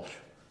Walsh,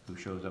 who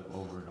shows up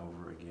over and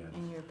over again.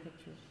 In your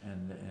pictures.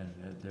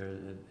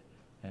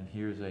 And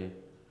here's a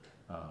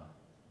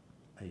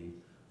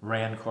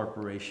Rand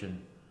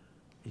Corporation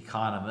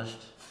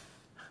economist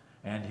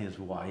and his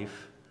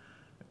wife,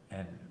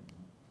 and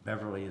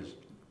Beverly is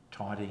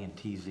taunting and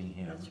teasing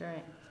him. That's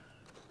right.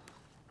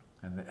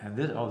 And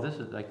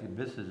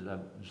this is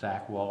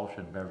Zach Walsh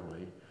and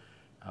Beverly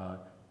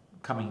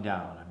coming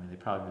down. I mean, they've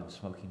probably been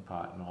smoking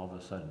pot, and all of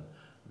a sudden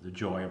the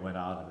joy went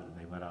out of it, and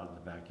they went out in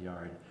the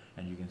backyard,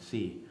 and you can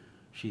see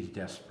she's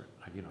desperate.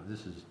 Like, you know,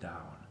 this is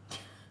down,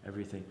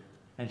 everything,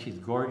 and she's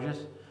gorgeous,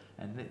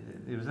 and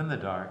it was in the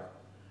dark.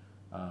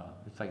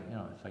 It's like, you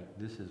know, it's like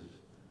this is.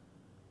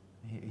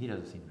 He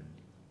doesn't seem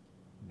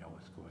to know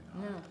what's going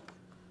on. No,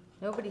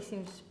 nobody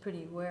seems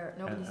pretty aware.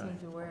 Nobody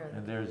seems aware of it.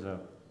 And there's a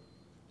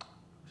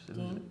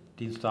Dean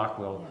Yeah.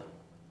 Stockwell.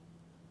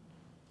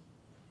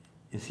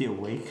 Is he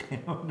awake? I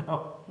don't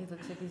know. He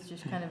looks like he's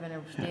just kind of in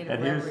a state of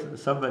And reverie.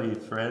 here's somebody,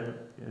 Fred,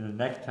 in a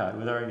necktie,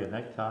 wearing a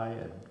necktie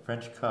and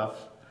French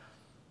cuffs.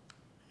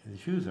 His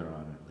shoes are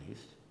on, at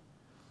least.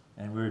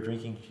 And we were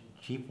drinking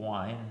cheap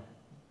wine,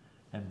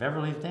 and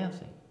Beverly's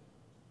dancing.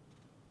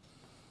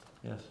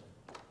 Yes.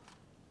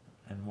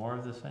 And more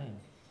of the same.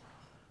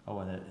 Oh,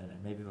 and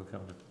maybe we'll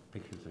come to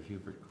pictures of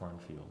Hubert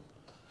Cornfield.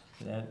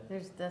 And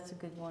That's a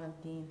good one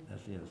of Dean.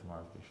 that's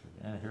more pictures.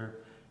 And here,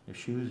 the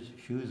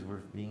shoes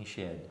were being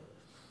shed.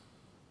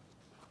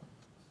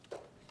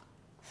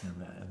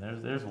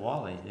 And there's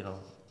Wally, you know,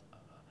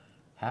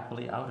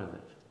 happily out of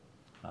it,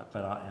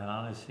 and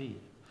on his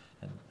feet.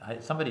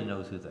 And somebody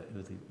knows who the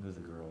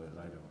girl is.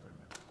 I don't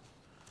remember.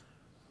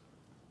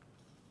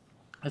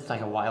 It's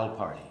like a wild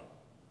party,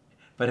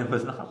 but it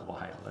was not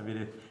wild. I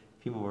mean,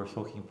 people were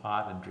smoking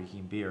pot and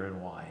drinking beer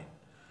and wine.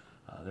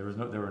 There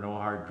were no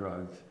hard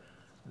drugs.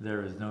 There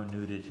was no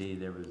nudity.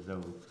 There was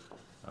no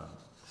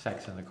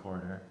sex in the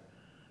corner.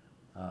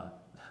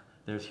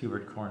 There's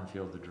Hubert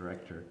Cornfield, the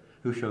director,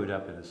 who showed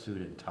up in a suit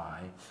and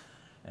tie,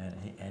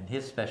 and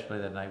his specialty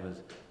that night was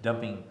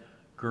dumping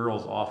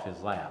girls off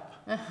his lap.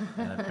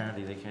 And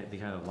apparently they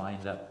kind of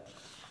lined up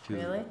to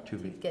Really? To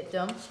get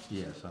dumped?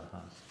 Yes.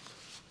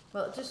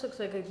 Well, it just looks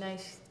like a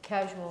nice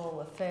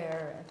casual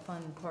affair, a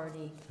fun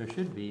party. There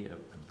should be a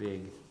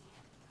big.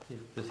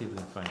 Let's see if we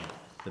can find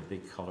the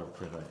big color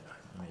print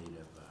I made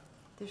of.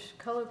 There's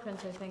color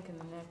prints, I think, in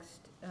the next.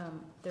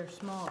 They're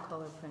small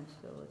color prints,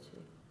 though. Let's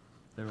see.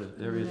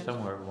 There is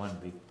somewhere one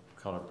big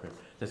color print.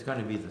 That's going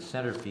to be the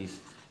centerpiece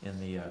in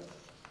the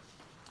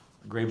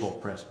Grable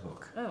Press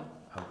book. Oh.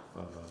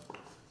 Of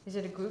Is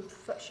it a group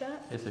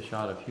shot? It's a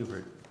shot of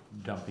Hubert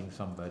dumping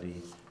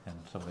somebody and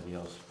somebody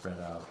else spread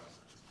out,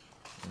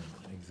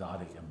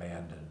 exotic,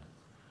 abandoned.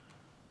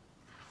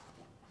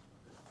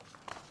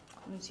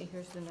 Let me see.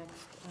 Here's the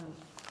next.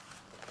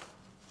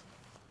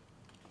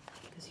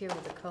 Because here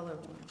were the color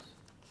ones.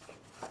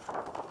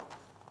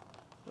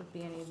 Would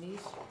be any of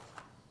these?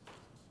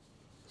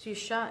 So you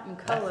shot in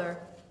color.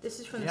 This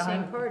is from the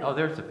same party. Oh,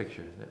 there's the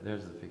picture.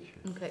 There's the picture.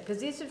 Okay, because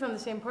these are from the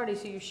same party,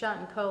 so you shot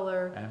in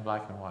color. And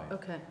black and white.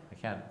 Okay. I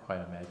can't quite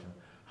imagine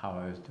how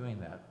I was doing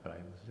that, but I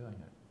was doing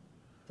it.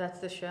 That's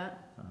the shot?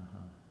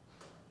 Uh-huh.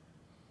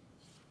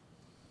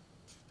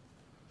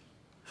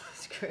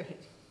 That's great.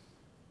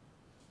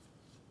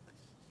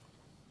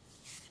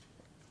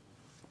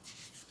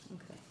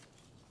 Okay.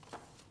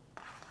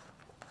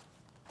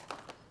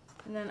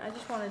 And then I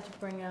just wanted to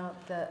bring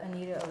out the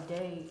Anita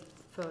O'Day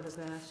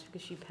photographs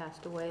because she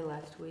passed away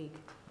last week.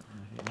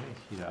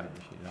 She died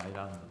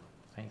on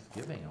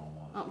Thanksgiving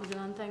almost. Oh, was it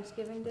on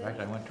Thanksgiving Day? In fact,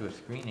 I went to a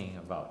screening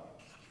about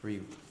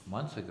 3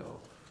 months ago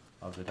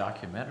of the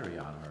documentary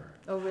on her.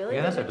 Oh, really?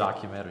 Yeah, that's a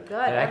documentary.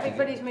 God,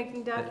 everybody's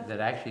making documentaries. That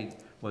actually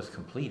was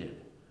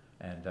completed.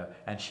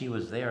 And she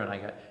was there, and I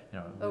got, you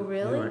know. Oh,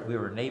 really? We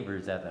were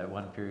neighbors at that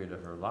one period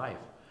of her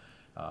life.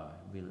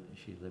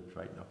 She lived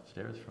right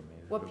upstairs from me.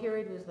 What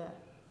period was that?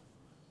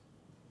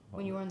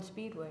 When you were on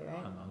Speedway,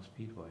 right? On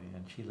Speedway,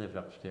 and she lived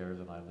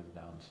upstairs and I lived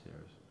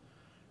downstairs.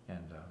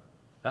 And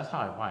that's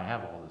why I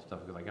have all this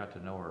stuff, because I got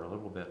to know her a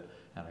little bit,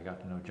 and I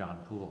got to know John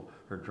Poole,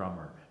 her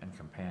drummer and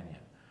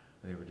companion.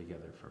 They were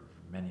together for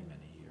many,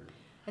 many years.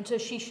 And so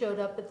she showed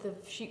up at the,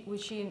 she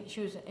was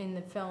in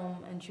the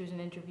film, and she was an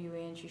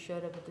interviewee, and she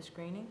showed up at the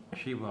screening?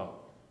 Actually,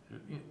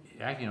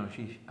 you know,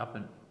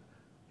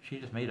 she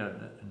just made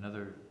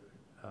another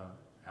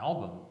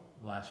album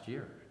last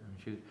year.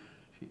 I mean,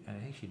 and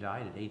I think she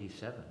died at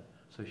 87,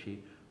 so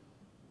she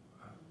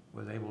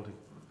was able to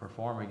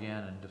perform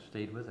again and just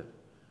stayed with it.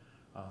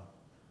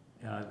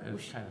 You know, it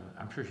was kind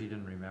of, I'm sure she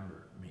didn't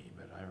remember me,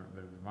 but it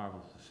was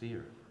marvelous to see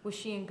her. Was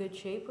she in good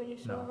shape when you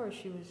saw her? Or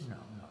she was. No.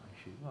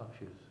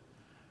 She was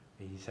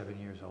 87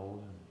 years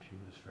old, and she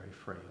was very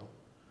frail,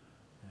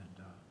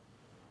 and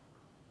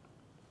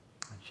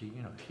she,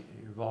 you know,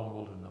 you're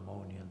vulnerable to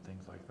pneumonia and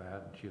things like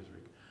that. And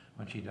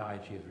when she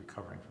died, she was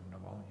recovering from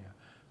pneumonia,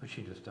 but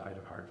she just died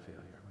of heart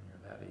failure when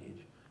you're that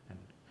age and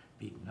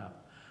beaten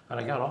up. But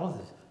I got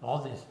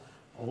all these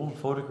old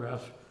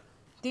photographs.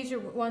 These are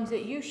ones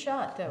that you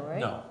shot, though, right?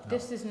 No.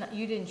 This is not.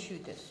 You didn't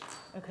shoot this.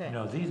 Okay.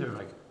 No, these are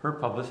like her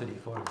publicity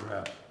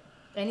photographs.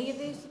 Any of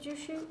these did you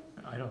shoot?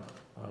 I don't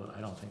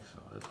think so.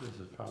 This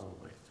is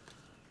probably,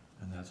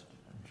 and that's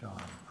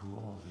John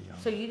Poole, the young.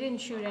 So you didn't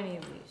shoot any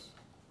of these?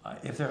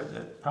 If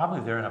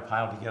they're in a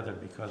pile together,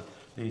 because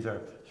these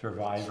are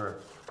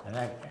Survivor, and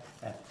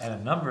a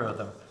number of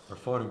them were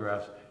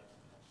photographs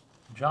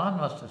John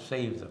must have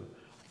saved them.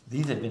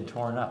 These had been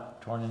torn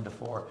up, torn into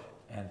four,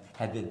 and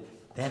had been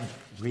then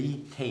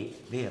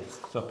re-taped.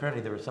 So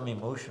apparently there was some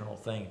emotional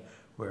thing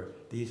where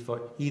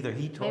either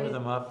he tore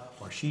them up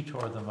or she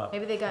tore them up.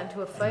 Maybe they got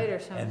into a fight or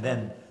something. And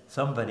then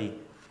somebody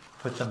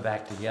put them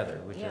back together,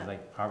 which Yeah. is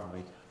like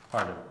probably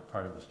part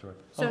of the story.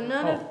 So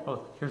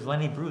Here's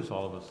Lenny Bruce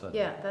all of a sudden.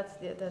 Yeah, that's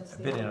A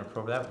bit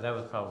inappropriate. That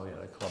was probably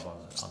at a club on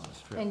the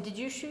strip. And did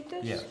you shoot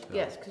this? Yes.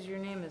 Yes, because your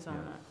name is on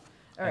Yeah. that.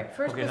 All right,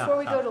 first, Okay, before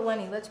we now- go to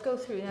Lenny, let's go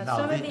through. Now, Now,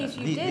 some of these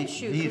you did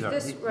shoot,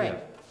 because this, right. Yeah,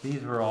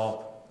 these were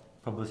all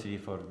publicity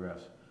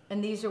photographs.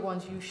 And these are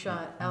ones you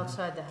shot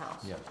outside the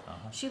house. Yes.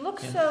 She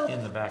looks In so,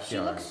 the she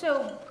backyard. looks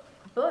so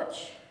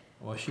butch.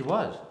 Well, she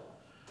was.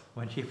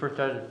 When she first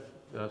started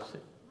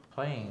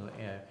playing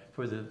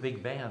for the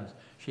big bands,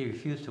 she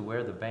refused to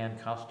wear the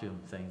band costume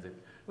thing.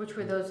 Which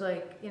were those,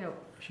 like, you know,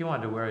 She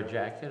wanted to wear a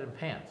jacket and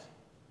pants.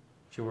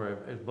 She wore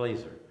a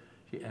blazer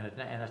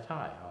and a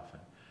tie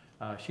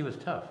often. She was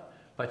tough,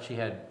 but she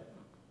had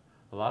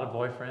a lot of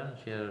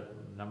boyfriends. She had a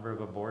number of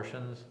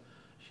abortions.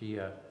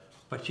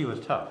 But she was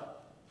tough,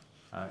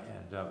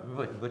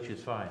 which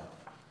is fine.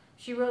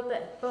 she wrote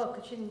that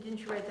book, didn't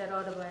she write that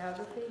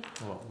autobiography?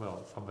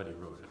 Well, somebody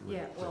wrote it.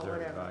 Yeah, well, their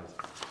whatever. advice.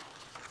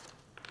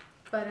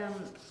 But,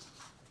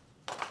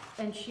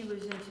 and she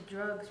was into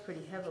drugs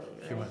pretty heavily,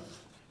 right? She went,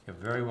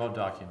 very well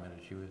documented.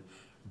 She was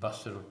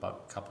busted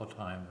about a couple of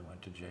times and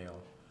went to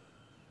jail.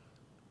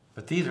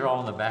 But these are all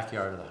in the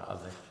backyard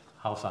of the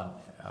house on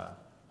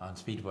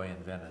Speedway in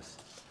Venice.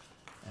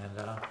 And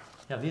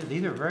yeah,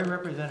 these are very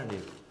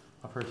representative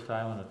of her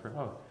style.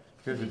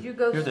 Here's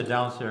the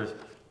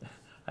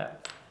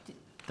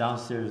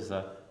downstairs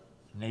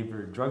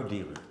neighbor drug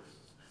dealer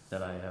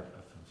that I have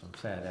some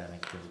sad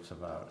anecdotes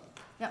about.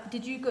 Now,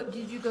 did you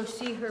go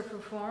see her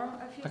perform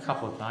a few times? A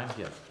couple of times,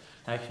 yes.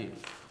 Actually,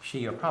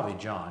 she or probably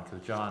John,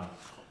 because John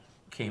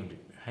came to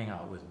hang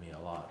out with me a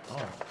lot.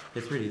 Oh,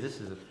 it's really, this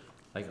is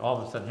like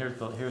all of a sudden,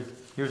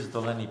 here's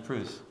the Lenny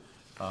Bruce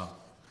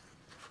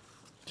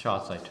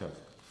shots I took.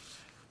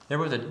 There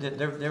was I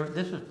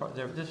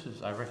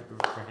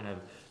recognize,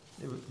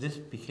 this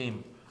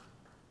became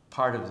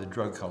part of the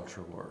drug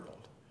culture world.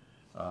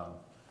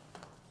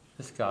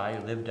 This guy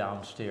lived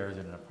downstairs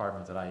in an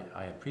apartment that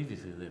I had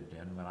previously lived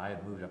in when I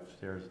had moved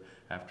upstairs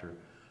after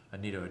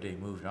Anita O'Day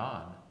moved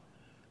on.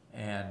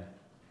 And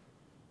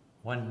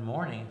one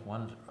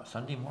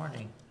Sunday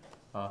morning,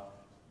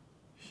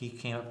 he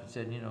came up and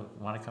said,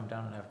 want to come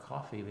down and have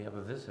coffee? We have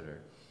a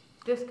visitor.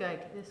 This guy.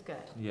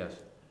 Yes.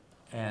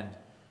 And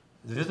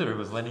the visitor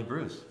was Lenny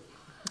Bruce,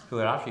 who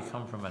had actually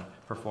come from a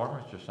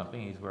performance or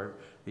something. He's wearing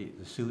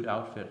the suit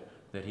outfit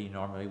that he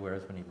normally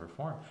wears when he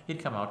performed.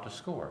 He'd come out to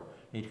score.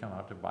 He'd come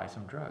out to buy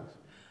some drugs.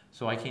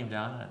 So I came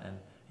down and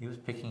he was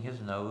picking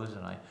his nose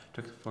and I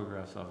took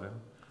photographs of him.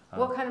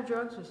 What kind of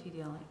drugs was he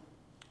dealing?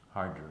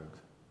 Hard drugs.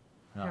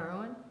 No,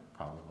 Heroin?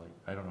 probably.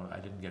 I don't know. I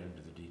didn't get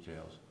into the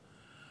details.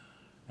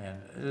 And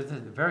it's a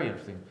very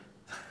interesting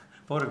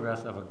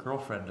photographs of a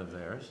girlfriend of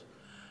theirs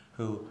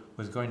who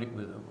was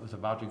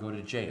about to go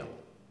to jail.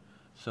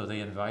 So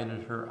they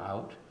invited her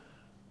out,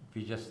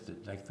 just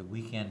like the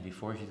weekend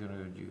before she's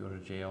going to go to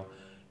jail,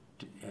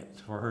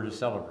 for her to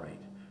celebrate,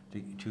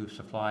 to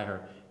supply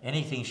her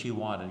anything she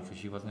wanted, because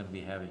she wasn't going to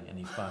be having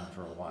any fun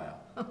for a while.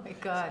 Oh my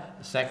God.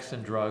 Sex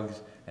and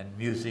drugs and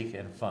music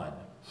and fun.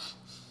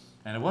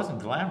 And it wasn't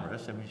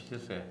glamorous. I mean, she's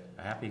just a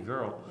happy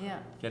girl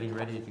getting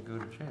ready to go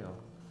to jail.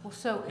 Well,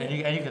 so and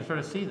you can sort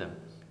of see them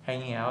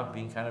hanging out,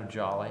 being kind of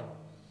jolly.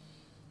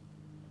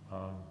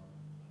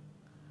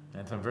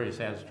 And some very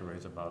sad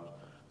stories about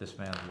this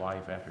man's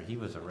wife after he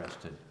was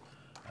arrested.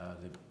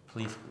 The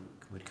police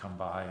would come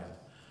by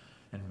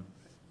and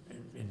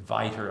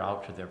invite her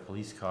out to their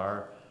police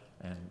car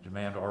and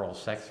demand oral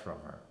sex from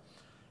her.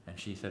 And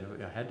she said,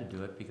 I had to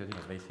do it because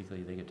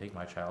basically they could take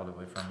my child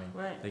away from me.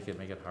 Right. They could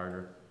make it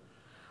harder.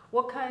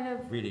 What kind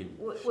of, really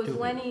was stupid.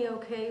 Lenny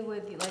okay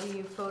with letting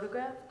you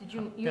photograph? Did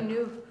you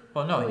knew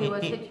well, no, who he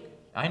was?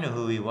 I knew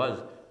who he was,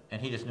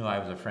 and he just knew I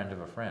was a friend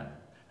of a friend.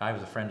 I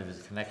was a friend of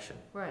his connection.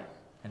 Right.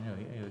 And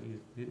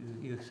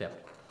you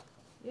accept.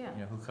 Yeah.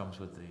 Who comes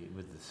with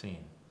the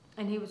scene.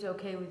 And he was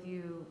okay with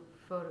you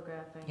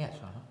photographing? Yes.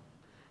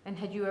 And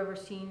had you ever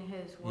seen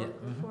his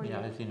work before? Yeah,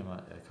 I've seen him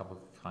a couple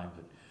of times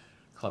at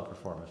club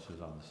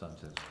performances on the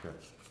Sunset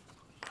Strip.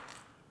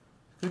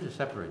 It's good to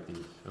separate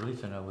these, or at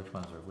least to know which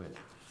ones are which.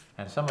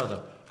 And some of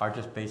them are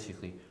just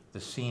basically the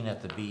scene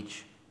at the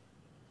beach,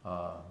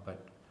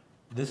 but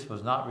this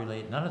was not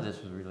related, none of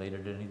this was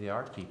related to any of the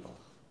art people.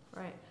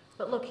 Right.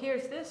 But look,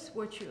 here's this,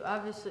 which you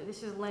obviously,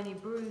 this is Lenny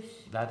Bruce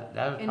that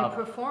was in a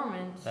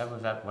performance. That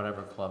was at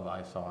whatever club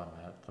I saw him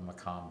at, the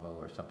Macombo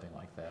or something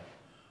like that,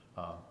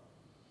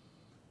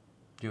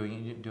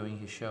 doing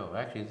his show.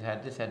 Actually,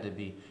 this had to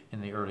be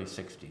in the early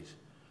 60s.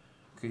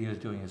 He was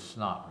doing his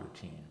snot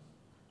routine,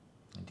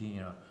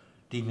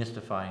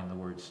 demystifying the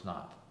word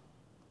snot.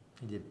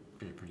 He did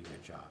a pretty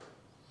good job.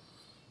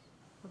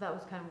 Well, that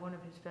was kind of one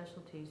of his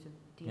specialties, of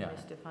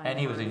demystifying. And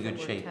he was in good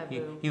shape.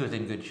 He was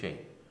in good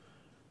shape.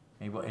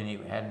 And he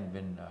hadn't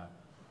been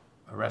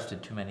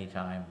arrested too many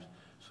times,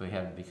 so he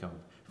hadn't become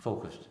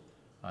focused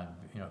on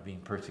being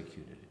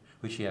persecuted,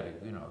 which he had a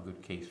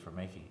good case for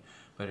making,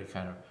 but it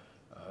kind of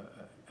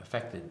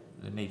affected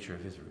the nature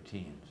of his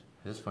routines.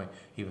 At this point,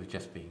 he was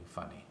just being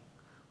funny.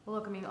 Well,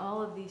 look, I mean,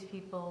 all of these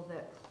people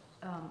that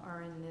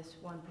are in this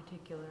one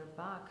particular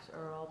box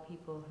are all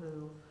people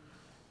who,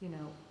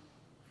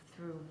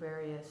 through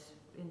various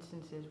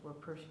instances were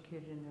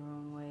persecuted in their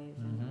own ways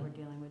and were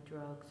dealing with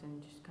drugs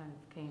and just kind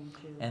of came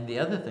to... And the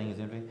other thing is,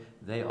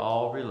 they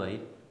all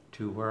relate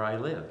to where I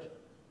lived.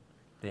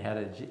 They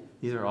had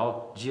these are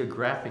all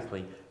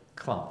geographically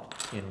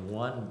clumped in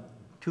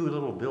two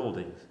little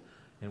buildings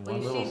in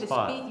one little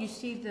spot. You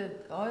see the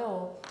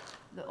oil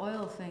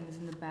things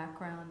in the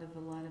background of a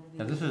lot of these.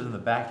 Now this is in the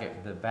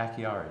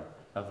backyard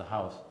of the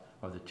house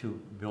of the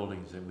two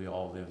buildings that we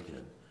all lived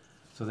in.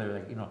 So there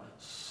are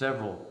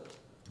several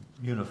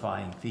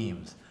unifying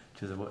themes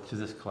to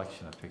this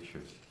collection of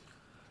pictures.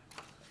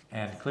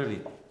 And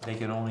clearly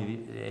they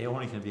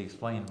only can be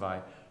explained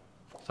by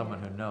someone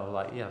who knows,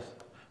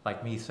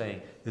 like me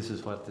saying this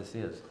is what this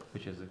is,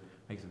 which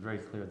makes it very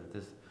clear that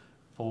this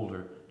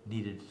folder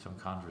needed some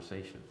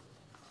conversation.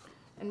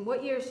 And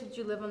what years did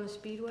you live on the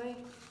Speedway?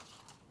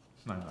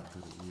 I'm not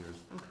good at years.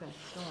 Okay,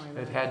 don't worry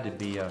about it. It had to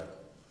be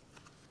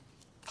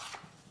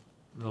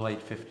the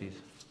late 50s.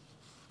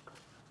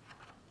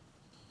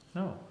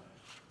 No.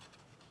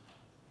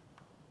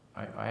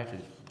 I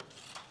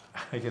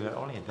can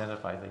only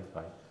identify things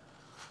by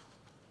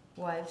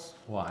wives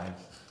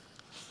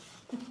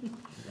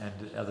and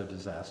other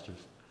disasters.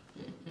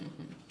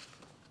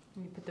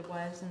 You put the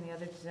wives and the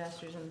other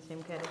disasters in the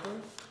same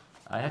category?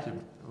 I had to,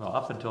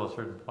 up until a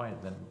certain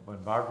point, then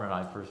when Barbara and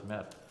I first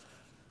met,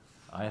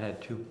 I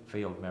had 2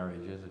 failed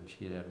marriages and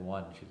she had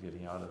one. She's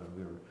getting out of it.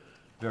 We were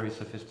very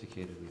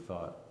sophisticated, we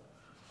thought.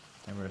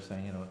 And we were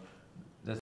saying,